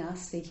teachers, we are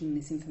seeking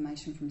this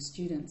information from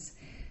students,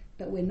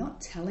 but we're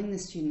not telling the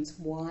students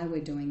why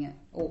we're doing it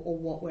or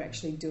what we're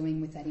actually doing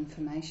with that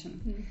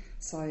information.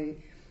 So,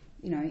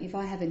 if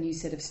I have a new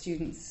set of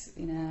students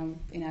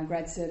in our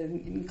grad cert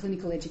in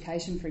clinical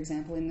education, for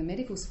example, in the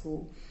medical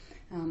school,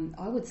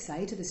 I would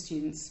say to the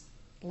students,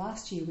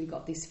 last year we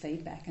got this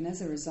feedback, and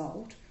as a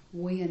result,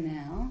 we are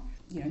now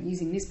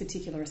using this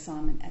particular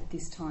assignment at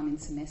this time in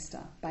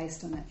semester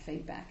based on that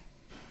feedback.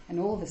 And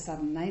all of a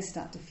sudden they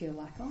start to feel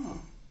like, oh,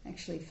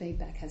 actually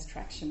feedback has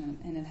traction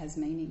and it has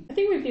meaning. I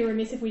think we'd be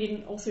remiss if we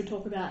didn't also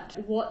talk about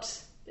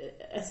what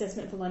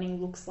assessment for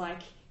learning looks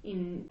like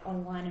in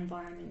online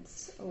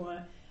environments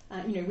or,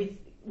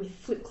 with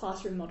flipped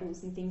classroom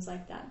models and things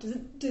like that.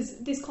 Does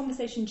this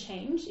conversation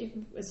change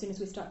as soon as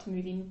we start to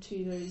move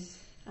into those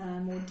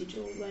more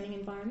digital learning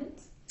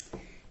environments?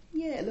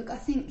 Yeah, look, I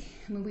think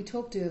we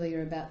talked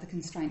earlier about the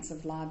constraints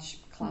of large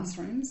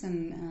classrooms,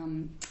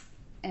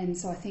 and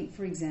so I think,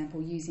 for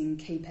example, using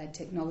keypad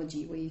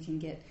technology where you can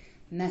get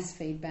mass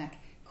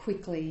feedback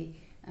quickly,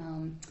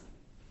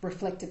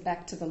 reflect it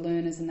back to the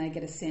learners, and they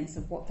get a sense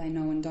of what they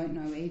know and don't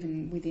know,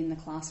 even within the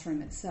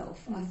classroom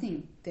itself. I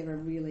think there are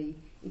really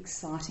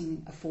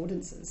exciting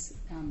affordances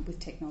with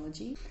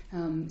technology.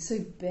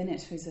 Sue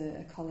Bennett, who's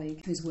a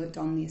colleague who's worked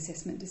on the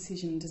Assessment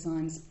Decision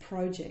Designs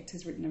project,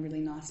 has written a really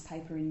nice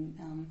paper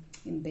in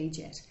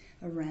BJET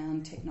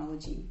around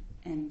technology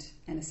and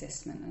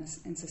assessment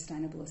and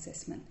sustainable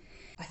assessment.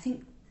 I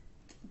think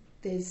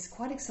there's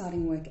quite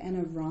exciting work.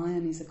 Anna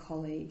Ryan is a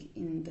colleague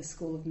in the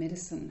School of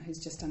Medicine who's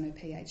just done her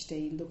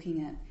PhD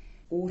looking at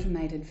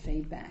automated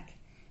feedback,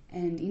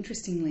 and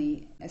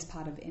interestingly as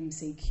part of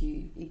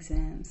MCQ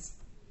exams.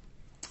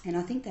 And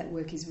I think that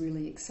work is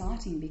really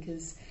exciting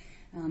because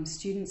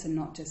students are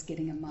not just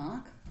getting a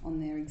mark on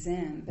their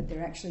exam, but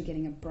they're actually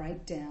getting a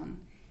breakdown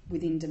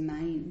within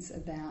domains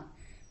about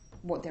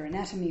what their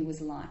anatomy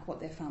was like, what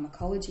their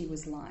pharmacology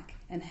was like,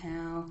 and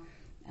how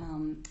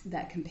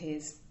that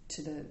compares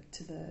to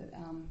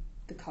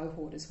the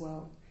cohort as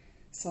well.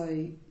 So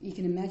you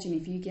can imagine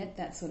if you get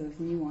that sort of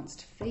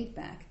nuanced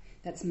feedback,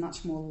 that's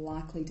much more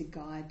likely to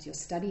guide your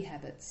study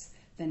habits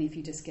than if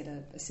you just get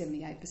a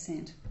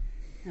 78%.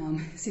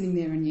 Sitting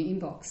there in your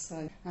inbox.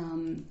 So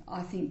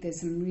I think there's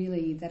some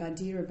really, that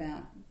idea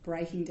about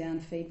breaking down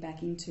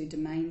feedback into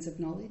domains of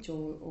knowledge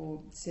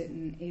or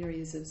certain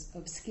areas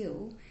of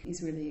skill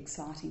is really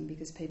exciting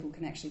because people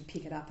can actually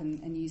pick it up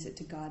and use it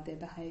to guide their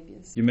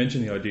behaviours. You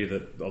mentioned the idea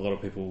that a lot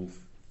of people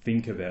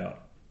think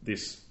about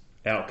this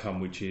outcome,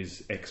 which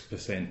is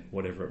X%,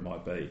 whatever it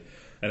might be.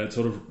 And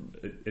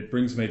it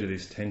brings me to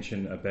this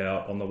tension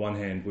about, on the one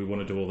hand, we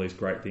want to do all these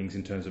great things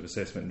in terms of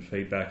assessment and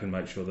feedback and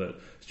make sure that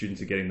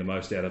students are getting the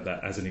most out of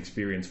that as an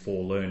experience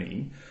for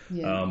learning,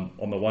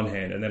 on the one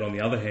hand. And then on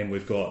the other hand,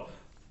 we've got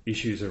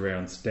issues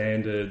around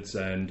standards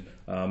and,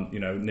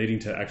 needing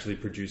to actually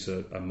produce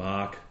a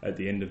mark at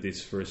the end of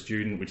this for a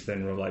student, which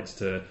then relates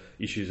to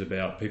issues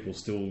about people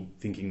still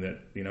thinking that,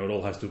 it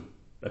all has to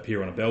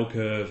appear on a bell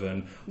curve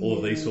and all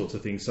of these sorts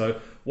of things.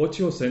 So what's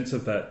your sense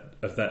of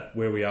that,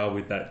 where we are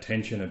with that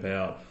tension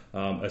about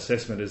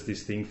assessment as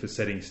this thing for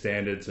setting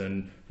standards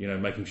and,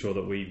 making sure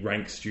that we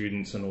rank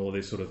students and all of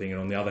this sort of thing,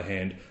 and on the other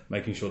hand,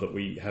 making sure that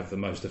we have the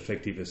most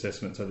effective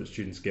assessment so that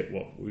students get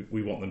what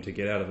we want them to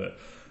get out of it.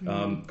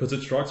 Because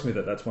it strikes me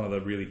that that's one of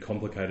the really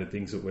complicated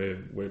things that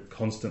we're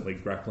constantly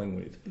grappling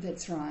with.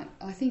 That's right.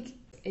 I think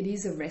it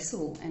is a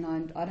wrestle,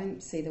 and I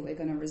don't see that we're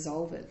going to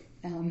resolve it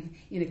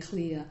in a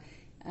clear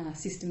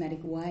systematic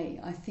way.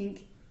 I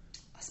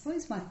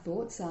suppose my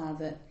thoughts are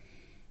that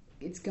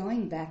it's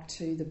going back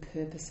to the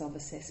purpose of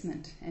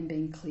assessment and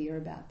being clear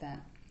about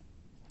that.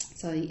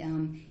 So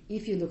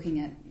if you're looking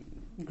at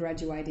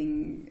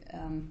graduating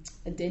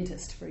a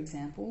dentist, for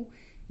example,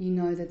 you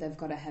know that they've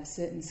got to have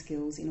certain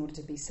skills in order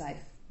to be safe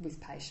with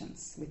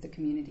patients, with the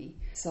community.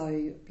 So,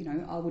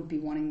 I would be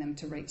wanting them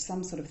to reach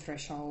some sort of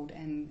threshold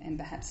and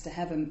perhaps to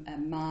have a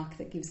mark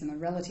that gives them a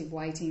relative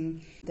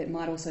weighting that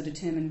might also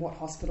determine what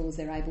hospitals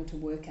they're able to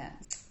work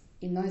at.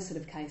 In those sort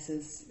of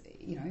cases,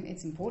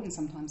 it's important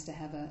sometimes to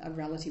have a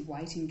relative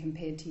weighting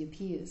compared to your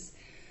peers.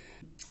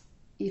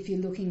 If you're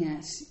looking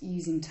at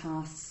using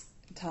tasks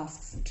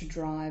to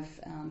drive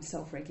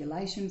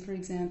self-regulation, for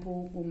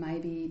example, well,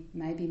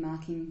 maybe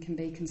marking can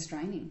be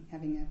constraining,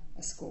 having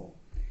a score.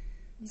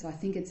 So I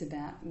think it's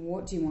about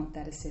what do you want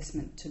that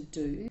assessment to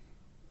do.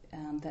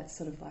 That's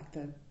sort of like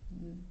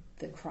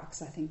the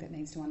crux, I think, that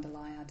needs to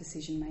underlie our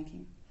decision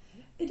making.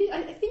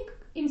 I think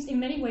in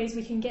many ways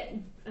we can get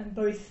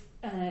both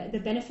the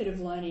benefit of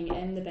learning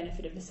and the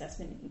benefit of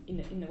assessment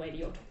in the way that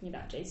you're talking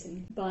about,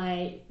 Jason,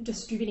 by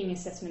distributing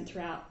assessment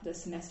throughout the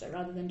semester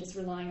rather than just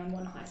relying on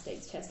one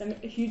high-stakes test. I'm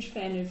a huge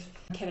fan of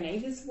Kevin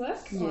Ava's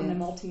work on the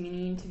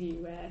multi-mini interview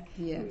where,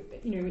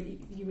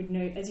 you would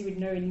know, as you would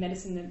know in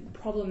medicine, the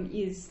problem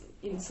is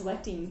in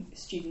selecting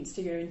students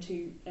to go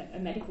into a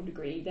medical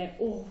degree, they're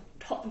all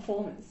top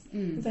performers.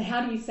 So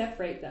how do you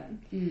separate them?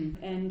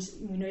 And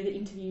we know that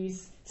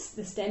interviews,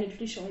 the standard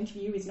traditional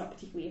interview is not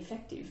particularly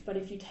effective, but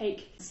if you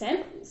take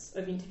samples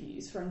of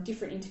interviews from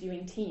different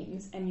interviewing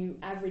teams and you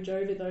average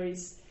over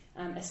those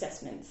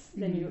assessments,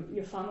 then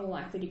you're far more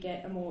likely to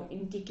get a more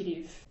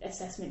indicative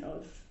assessment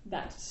of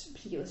that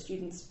particular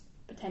student's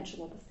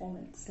potential or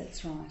performance.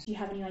 That's right. Do you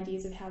have any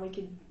ideas of how we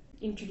could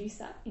introduce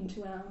that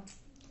into our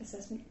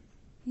assessment?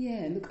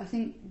 Yeah, look, I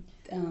think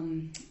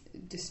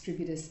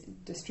distributed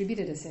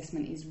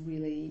assessment is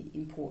really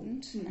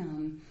important.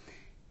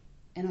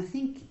 And I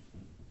think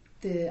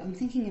I'm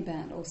thinking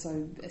about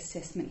also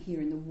assessment here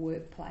in the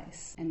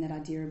workplace, and that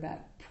idea about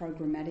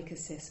programmatic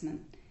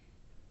assessment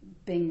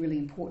being really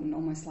important,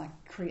 almost like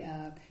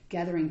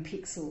gathering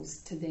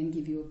pixels to then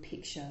give you a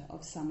picture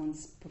of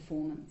someone's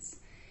performance.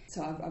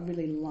 So I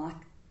really like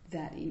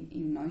that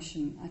in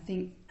notion. I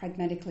think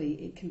pragmatically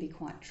it can be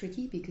quite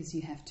tricky because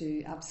you have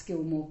to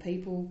upskill more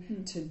people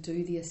to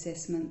do the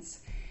assessments,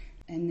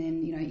 and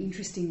then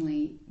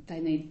interestingly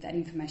that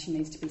information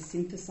needs to be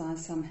synthesised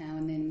somehow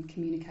and then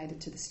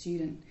communicated to the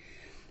student.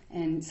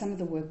 And some of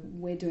the work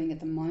we're doing at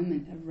the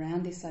moment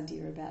around this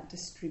idea about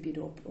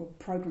distributed or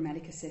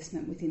programmatic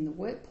assessment within the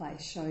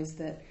workplace shows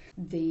that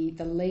the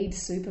lead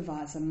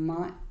supervisor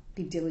might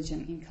be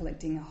diligent in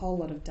collecting a whole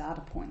lot of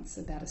data points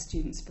about a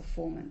student's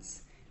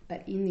performance,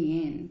 but in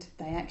the end,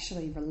 they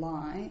actually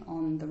rely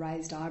on the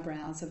raised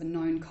eyebrows of a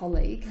known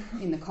colleague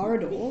in the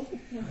corridor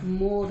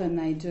more than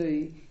they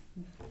do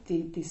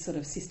this sort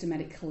of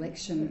systematic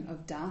collection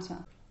of data.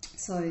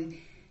 So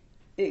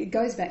it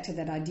goes back to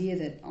that idea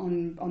that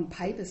on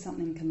paper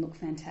something can look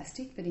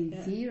fantastic, but in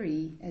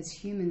theory, as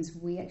humans,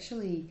 we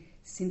actually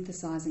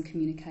synthesise and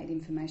communicate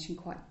information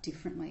quite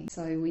differently.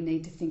 So we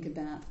need to think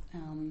about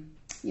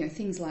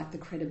things like the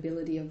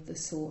credibility of the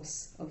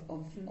source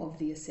of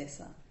the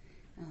assessor.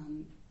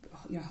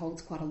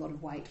 Holds quite a lot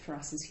of weight for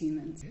us as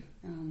humans.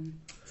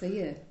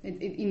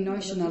 In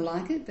notion I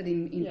like it, but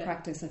in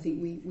practice I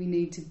think we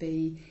need to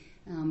be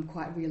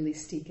quite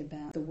realistic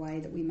about the way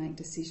that we make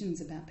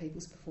decisions about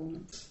people's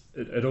performance.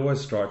 It always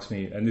strikes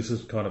me, and this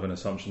is kind of an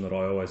assumption that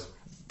I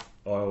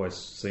always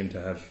seem to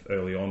have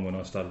early on when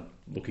I started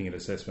looking at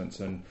assessments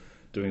and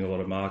doing a lot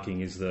of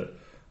marking, is that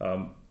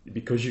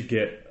because you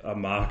get a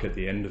mark at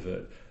the end of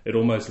it, it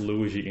almost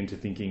lures you into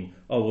thinking,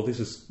 oh, well, this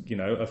is,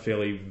 a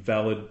fairly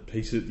valid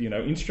piece of,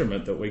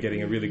 instrument that we're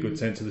getting a really good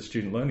sense of the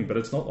student learning. But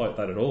it's not like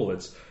that at all.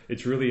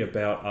 It's really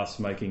about us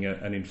making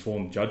an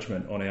informed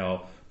judgment on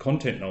our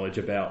content knowledge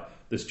about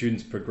the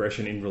student's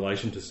progression in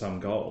relation to some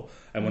goal.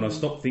 And when I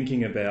stopped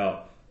thinking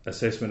about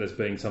assessment as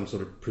being some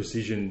sort of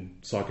precision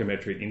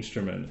psychometric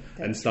instrument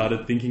and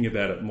started thinking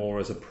about it more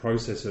as a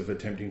process of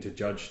attempting to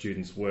judge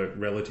students' work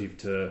relative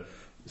to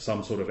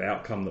some sort of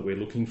outcome that we're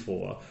looking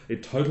for,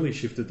 it totally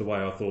shifted the way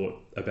I thought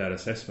about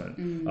assessment.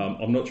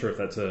 I'm not sure if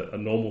that's a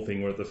normal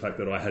thing, or the fact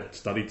that I had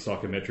studied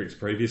psychometrics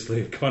previously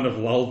it kind of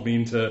lulled me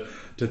into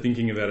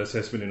thinking about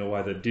assessment in a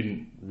way that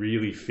didn't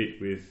really fit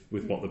with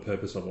what the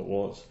purpose of it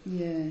was.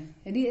 Yeah,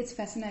 it's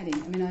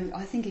fascinating. I mean,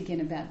 I think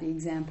again about the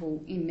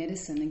example in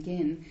medicine,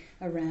 again,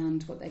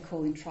 around what they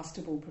call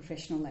entrustable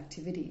professional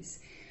activities.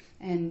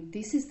 And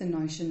this is the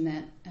notion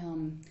that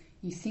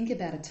you think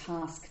about a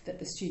task that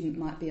the student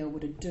might be able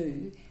to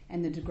do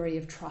and the degree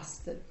of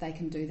trust that they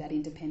can do that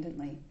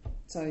independently.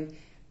 So,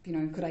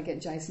 could I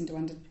get Jason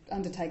to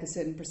undertake a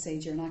certain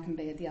procedure and I can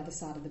be at the other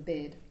side of the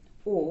bed?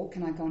 Or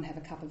can I go and have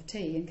a cup of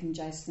tea and can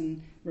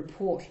Jason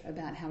report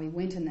about how he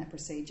went in that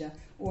procedure?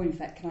 Or in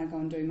fact, can I go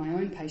and do my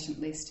own patient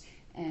list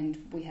and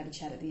we have a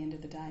chat at the end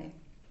of the day?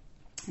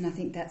 And I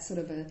think that's sort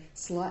of a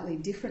slightly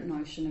different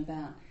notion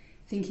about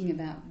thinking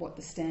about what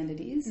the standard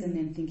is and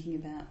then thinking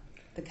about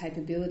the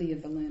capability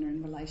of the learner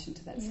in relation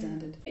to that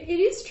standard. It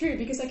is true,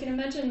 because I can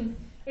imagine,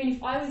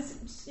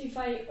 if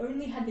I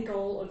only had the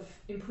goal of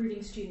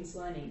improving students'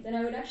 learning, then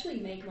I would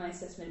actually make my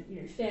assessment,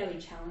 fairly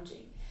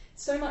challenging.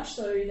 So much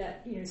so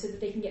that, so that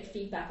they can get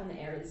feedback on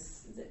the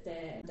errors that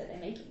they're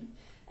making.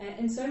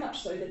 And so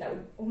much so that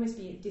would almost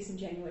be a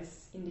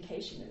disingenuous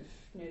indication of,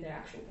 their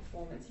actual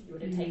performance if you were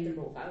to take the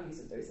raw values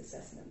of those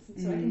assessments. And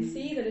so I can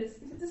see that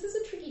this is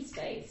a tricky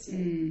space, to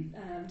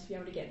be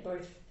able to get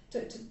both,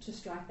 to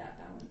strike that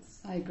balance.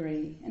 I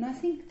agree, and I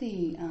think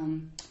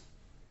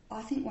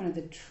I think one of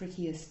the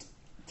trickiest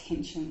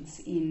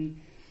tensions in,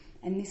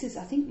 and this is,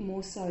 I think,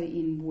 more so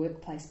in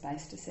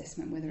workplace-based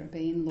assessment, whether it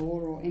be in law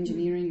or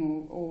engineering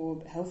or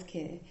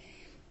healthcare,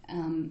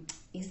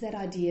 is that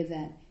idea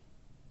that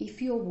if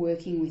you're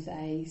working with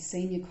a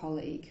senior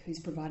colleague who's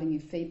providing you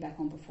feedback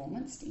on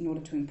performance in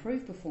order to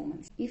improve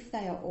performance, if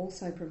they are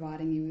also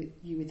providing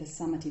you with a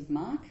summative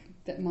mark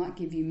that might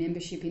give you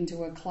membership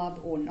into a club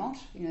or not,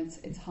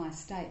 it's high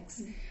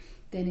stakes,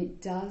 then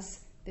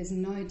there's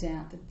no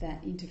doubt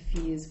that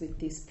interferes with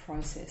this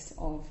process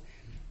of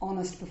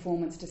honest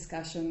performance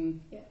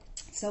discussion,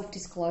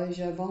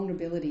 self-disclosure,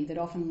 vulnerability that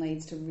often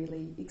leads to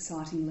really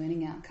exciting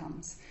learning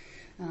outcomes.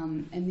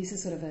 And this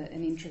is sort of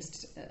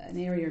an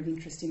area of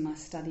interest in my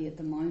study at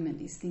the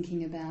moment, is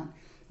thinking about,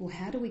 well,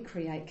 how do we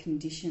create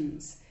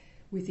conditions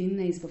within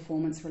these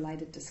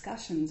performance-related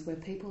discussions where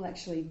people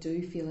actually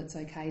do feel it's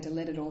okay to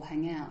let it all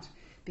hang out,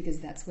 because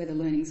that's where the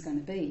learning's going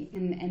to be.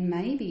 And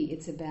maybe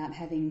it's about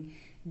having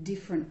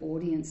different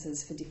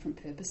audiences for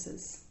different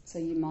purposes. So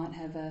you might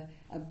have a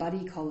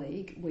buddy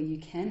colleague where you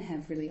can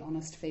have really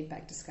honest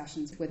feedback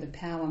discussions where the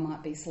power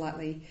might be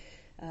slightly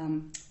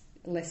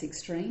less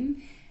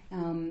extreme.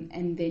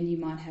 And then you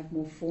might have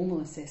more formal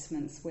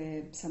assessments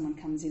where someone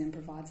comes in and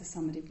provides a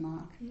summative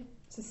mark. Yeah.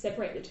 So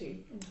separate the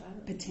two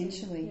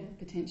entirely.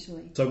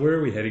 Potentially. So where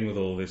are we heading with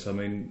all of this? I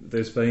mean,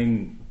 there's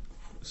been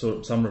sort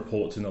of some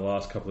reports in the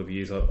last couple of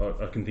years.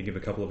 I can think of a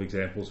couple of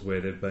examples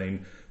where there have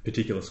been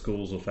particular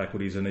schools or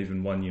faculties, and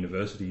even one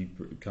university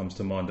comes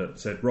to mind, that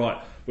said, right,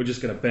 we're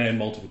just going to ban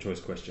multiple choice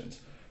questions.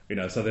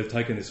 So they've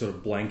taken this sort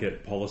of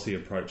blanket policy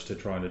approach to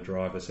trying to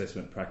drive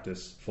assessment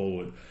practice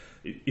forward.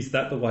 Is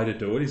that the way to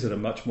do it? Is it a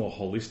much more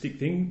holistic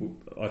thing?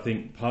 I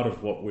think part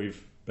of what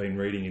we've been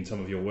reading in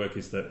some of your work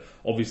is that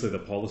obviously the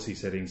policy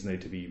settings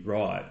need to be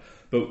right,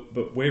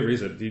 but where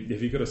is it? Have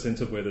you got a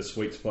sense of where the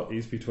sweet spot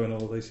is between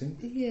all of these things?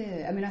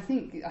 Yeah, I mean, I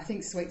think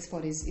sweet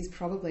spot is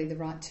probably the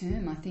right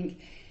term. I think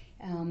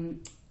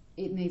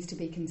it needs to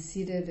be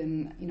considered,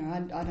 and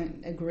I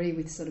don't agree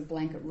with sort of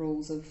blanket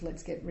rules of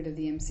let's get rid of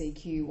the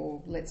MCQ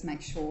or let's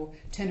make sure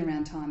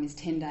turnaround time is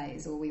 10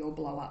 days or we all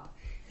blow up.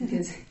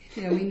 Because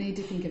we need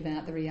to think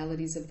about the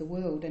realities of the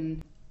world,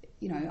 and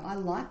I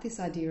like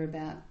this idea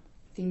about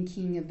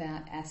thinking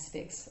about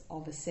aspects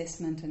of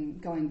assessment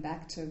and going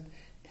back to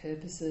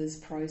purposes,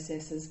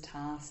 processes,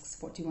 tasks.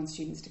 What do you want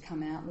students to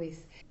come out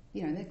with?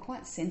 They're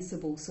quite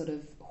sensible sort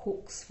of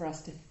hooks for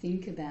us to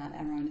think about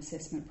our own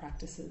assessment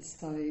practices.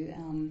 So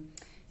and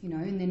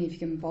then if you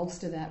can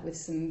bolster that with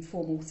some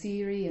formal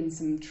theory and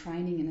some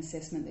training and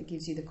assessment that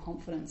gives you the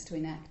confidence to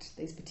enact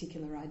these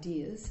particular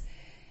ideas,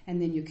 and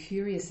then you're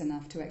curious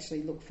enough to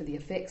actually look for the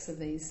effects of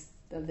these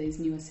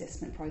new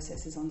assessment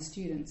processes on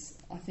students,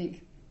 I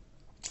think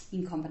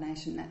in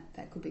combination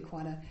that could be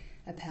quite a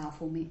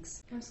powerful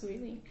mix.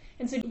 Absolutely.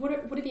 And so what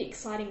are the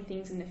exciting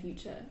things in the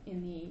future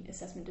in the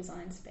assessment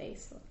design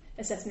space, or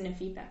assessment and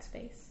feedback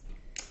space?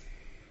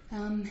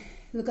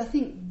 Look, I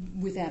think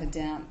without a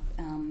doubt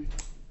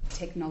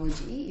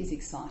technology is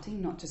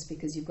exciting, not just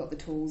because you've got the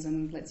tools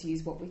and let's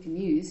use what we can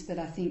use, but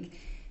I think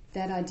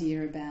that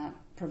idea about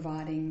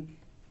providing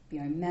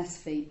mass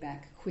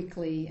feedback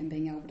quickly and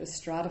being able to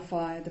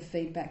stratify the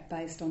feedback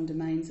based on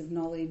domains of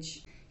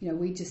knowledge,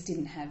 we just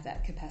didn't have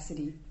that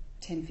capacity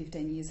 10,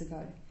 15 years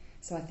ago.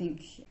 So I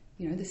think,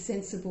 the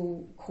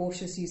sensible,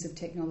 cautious use of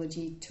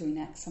technology to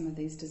enact some of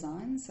these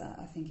designs,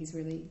 I think is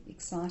really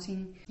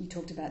exciting. You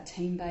talked about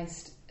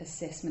team-based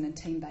assessment and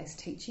team-based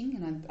teaching,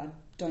 and I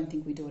don't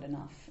think we do it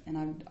enough.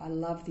 And I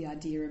love the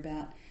idea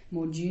about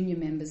more junior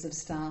members of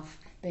staff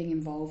being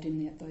involved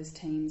in those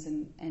teams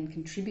and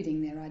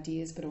contributing their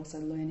ideas, but also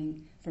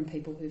learning from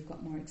people who've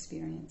got more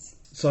experience.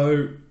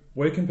 So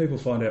where can people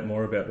find out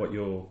more about what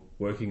you're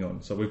working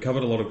on? So we've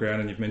covered a lot of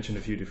ground and you've mentioned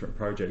a few different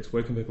projects.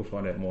 Where can people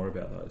find out more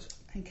about those?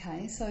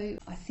 Okay, so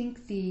I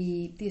think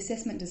the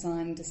assessment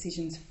design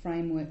decisions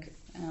framework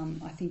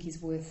I think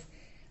is worth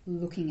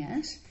looking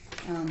at.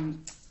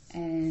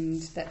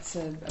 And that's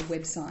a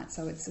website,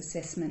 so it's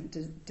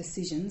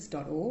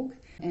assessmentdecisions.org.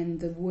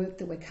 And the work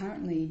that we're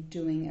currently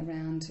doing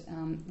around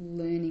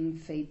learning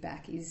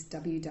feedback is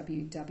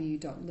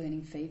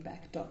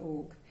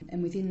www.learningfeedback.org.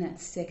 And within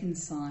that second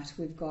site,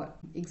 we've got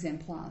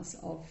exemplars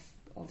of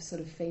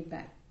sort of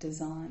feedback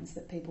designs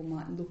that people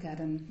might look at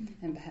and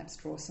perhaps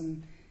draw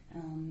some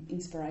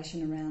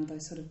inspiration around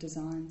those sort of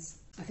designs.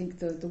 I think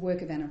the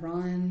work of Anna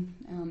Ryan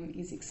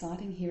is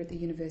exciting here at the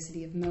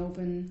University of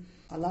Melbourne.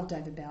 I love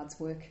David Bowd's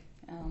work.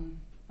 I'm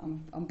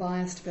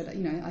biased, but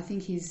I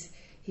think his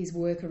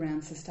work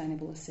around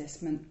sustainable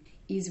assessment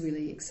is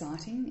really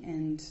exciting,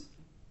 and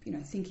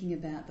thinking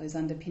about those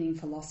underpinning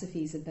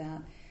philosophies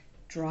about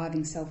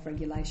driving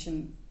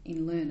self-regulation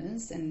in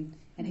learners, and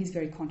he's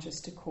very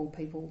conscious to call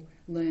people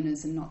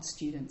learners and not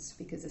students,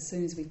 because as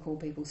soon as we call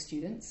people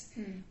students,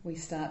 we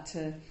start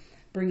to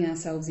bring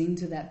ourselves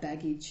into that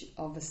baggage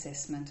of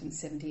assessment and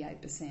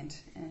 78%.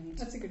 And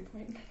that's a good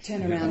point.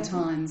 Turnaround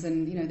times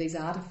and these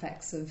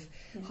artefacts of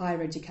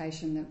higher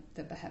education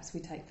that perhaps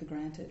we take for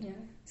granted. Yeah.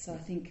 So I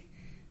think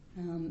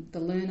The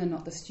learner,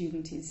 not the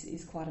student,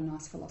 is quite a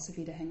nice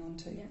philosophy to hang on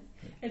to. Yeah.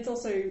 It's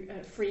also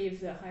free of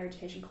the higher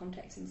education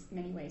context in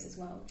many ways as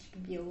well. You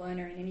can be a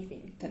learner in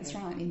anything. That's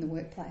right, in the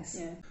workplace.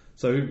 Yeah.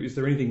 So is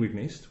there anything we've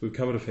missed? We've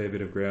covered a fair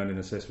bit of ground in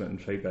assessment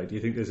and feedback. Do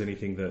you think there's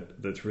anything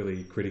that's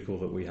really critical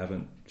that we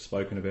haven't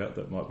spoken about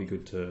that might be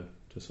good to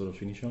sort of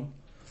finish on?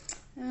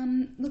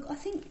 Look, I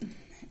think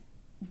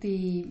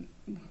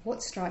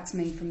what strikes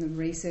me from the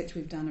research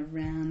we've done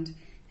around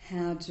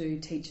how do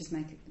teachers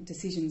make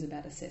decisions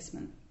about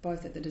assessment,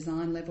 both at the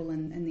design level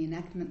and the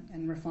enactment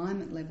and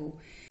refinement level,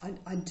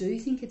 I do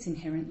think it's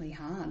inherently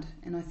hard,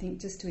 and I think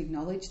just to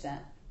acknowledge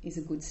that is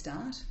a good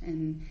start,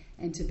 and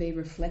to be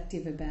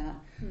reflective about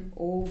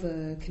all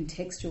the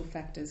contextual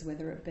factors,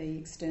 whether it be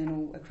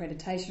external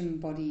accreditation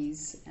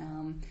bodies,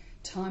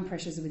 time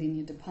pressures within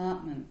your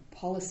department,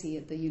 policy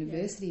at the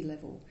university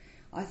level.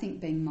 I think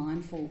being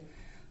mindful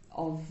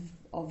of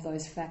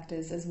those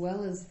factors, as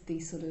well as the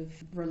sort of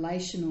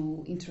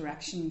relational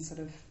interaction sort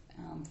of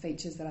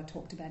features that I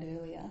talked about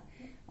earlier,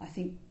 I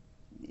think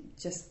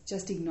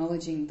just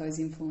acknowledging those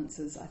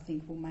influences, I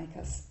think, will make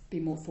us be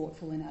more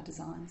thoughtful in our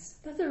designs.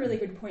 That's a really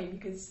good point,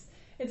 because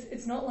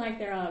it's not like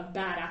there are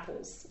bad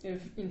apples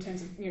in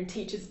terms of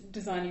teachers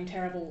designing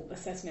terrible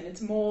assessment.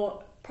 It's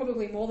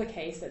probably more the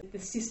case that the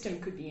system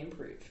could be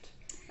improved.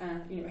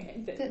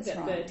 That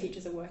right. The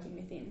teachers are working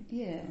within.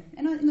 Yeah,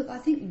 and I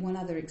think one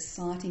other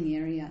exciting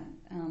area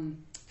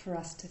for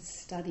us to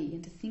study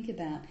and to think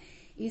about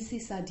is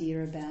this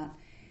idea about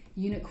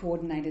new unit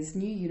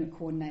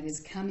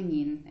coordinators coming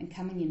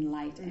in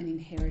late and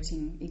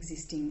inheriting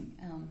existing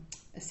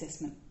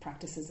assessment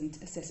practices and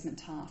assessment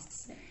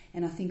tasks. Yeah.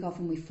 And I think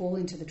often we fall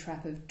into the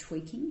trap of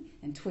tweaking,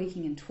 and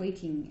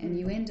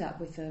you end up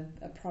with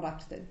a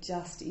product that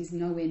just is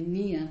nowhere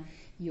near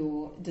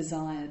your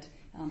desired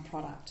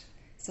product.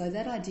 So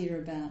that idea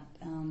about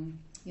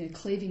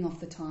cleaving off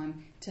the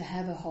time to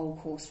have a whole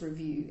course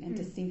review and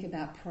to think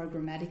about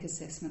programmatic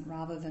assessment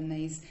rather than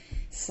these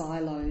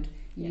siloed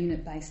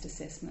unit-based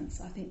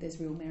assessments, I think there's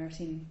real merit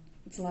in.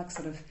 It's like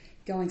sort of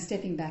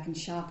stepping back and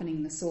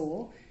sharpening the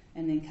saw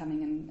and then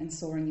coming and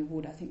sawing your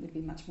wood. I think would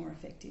be much more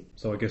effective.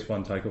 So I guess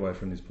one takeaway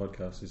from this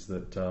podcast is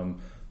that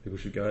people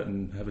should go out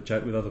and have a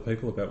chat with other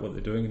people about what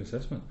they're doing in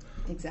assessment.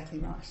 Exactly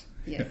right.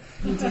 Yeah,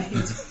 indeed.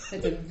 That's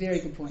a very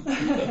good point. All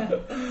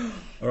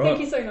right. Thank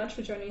you so much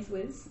for joining us,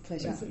 Liz.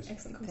 Pleasure. It was an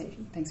excellent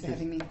conversation. Thanks for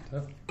having me.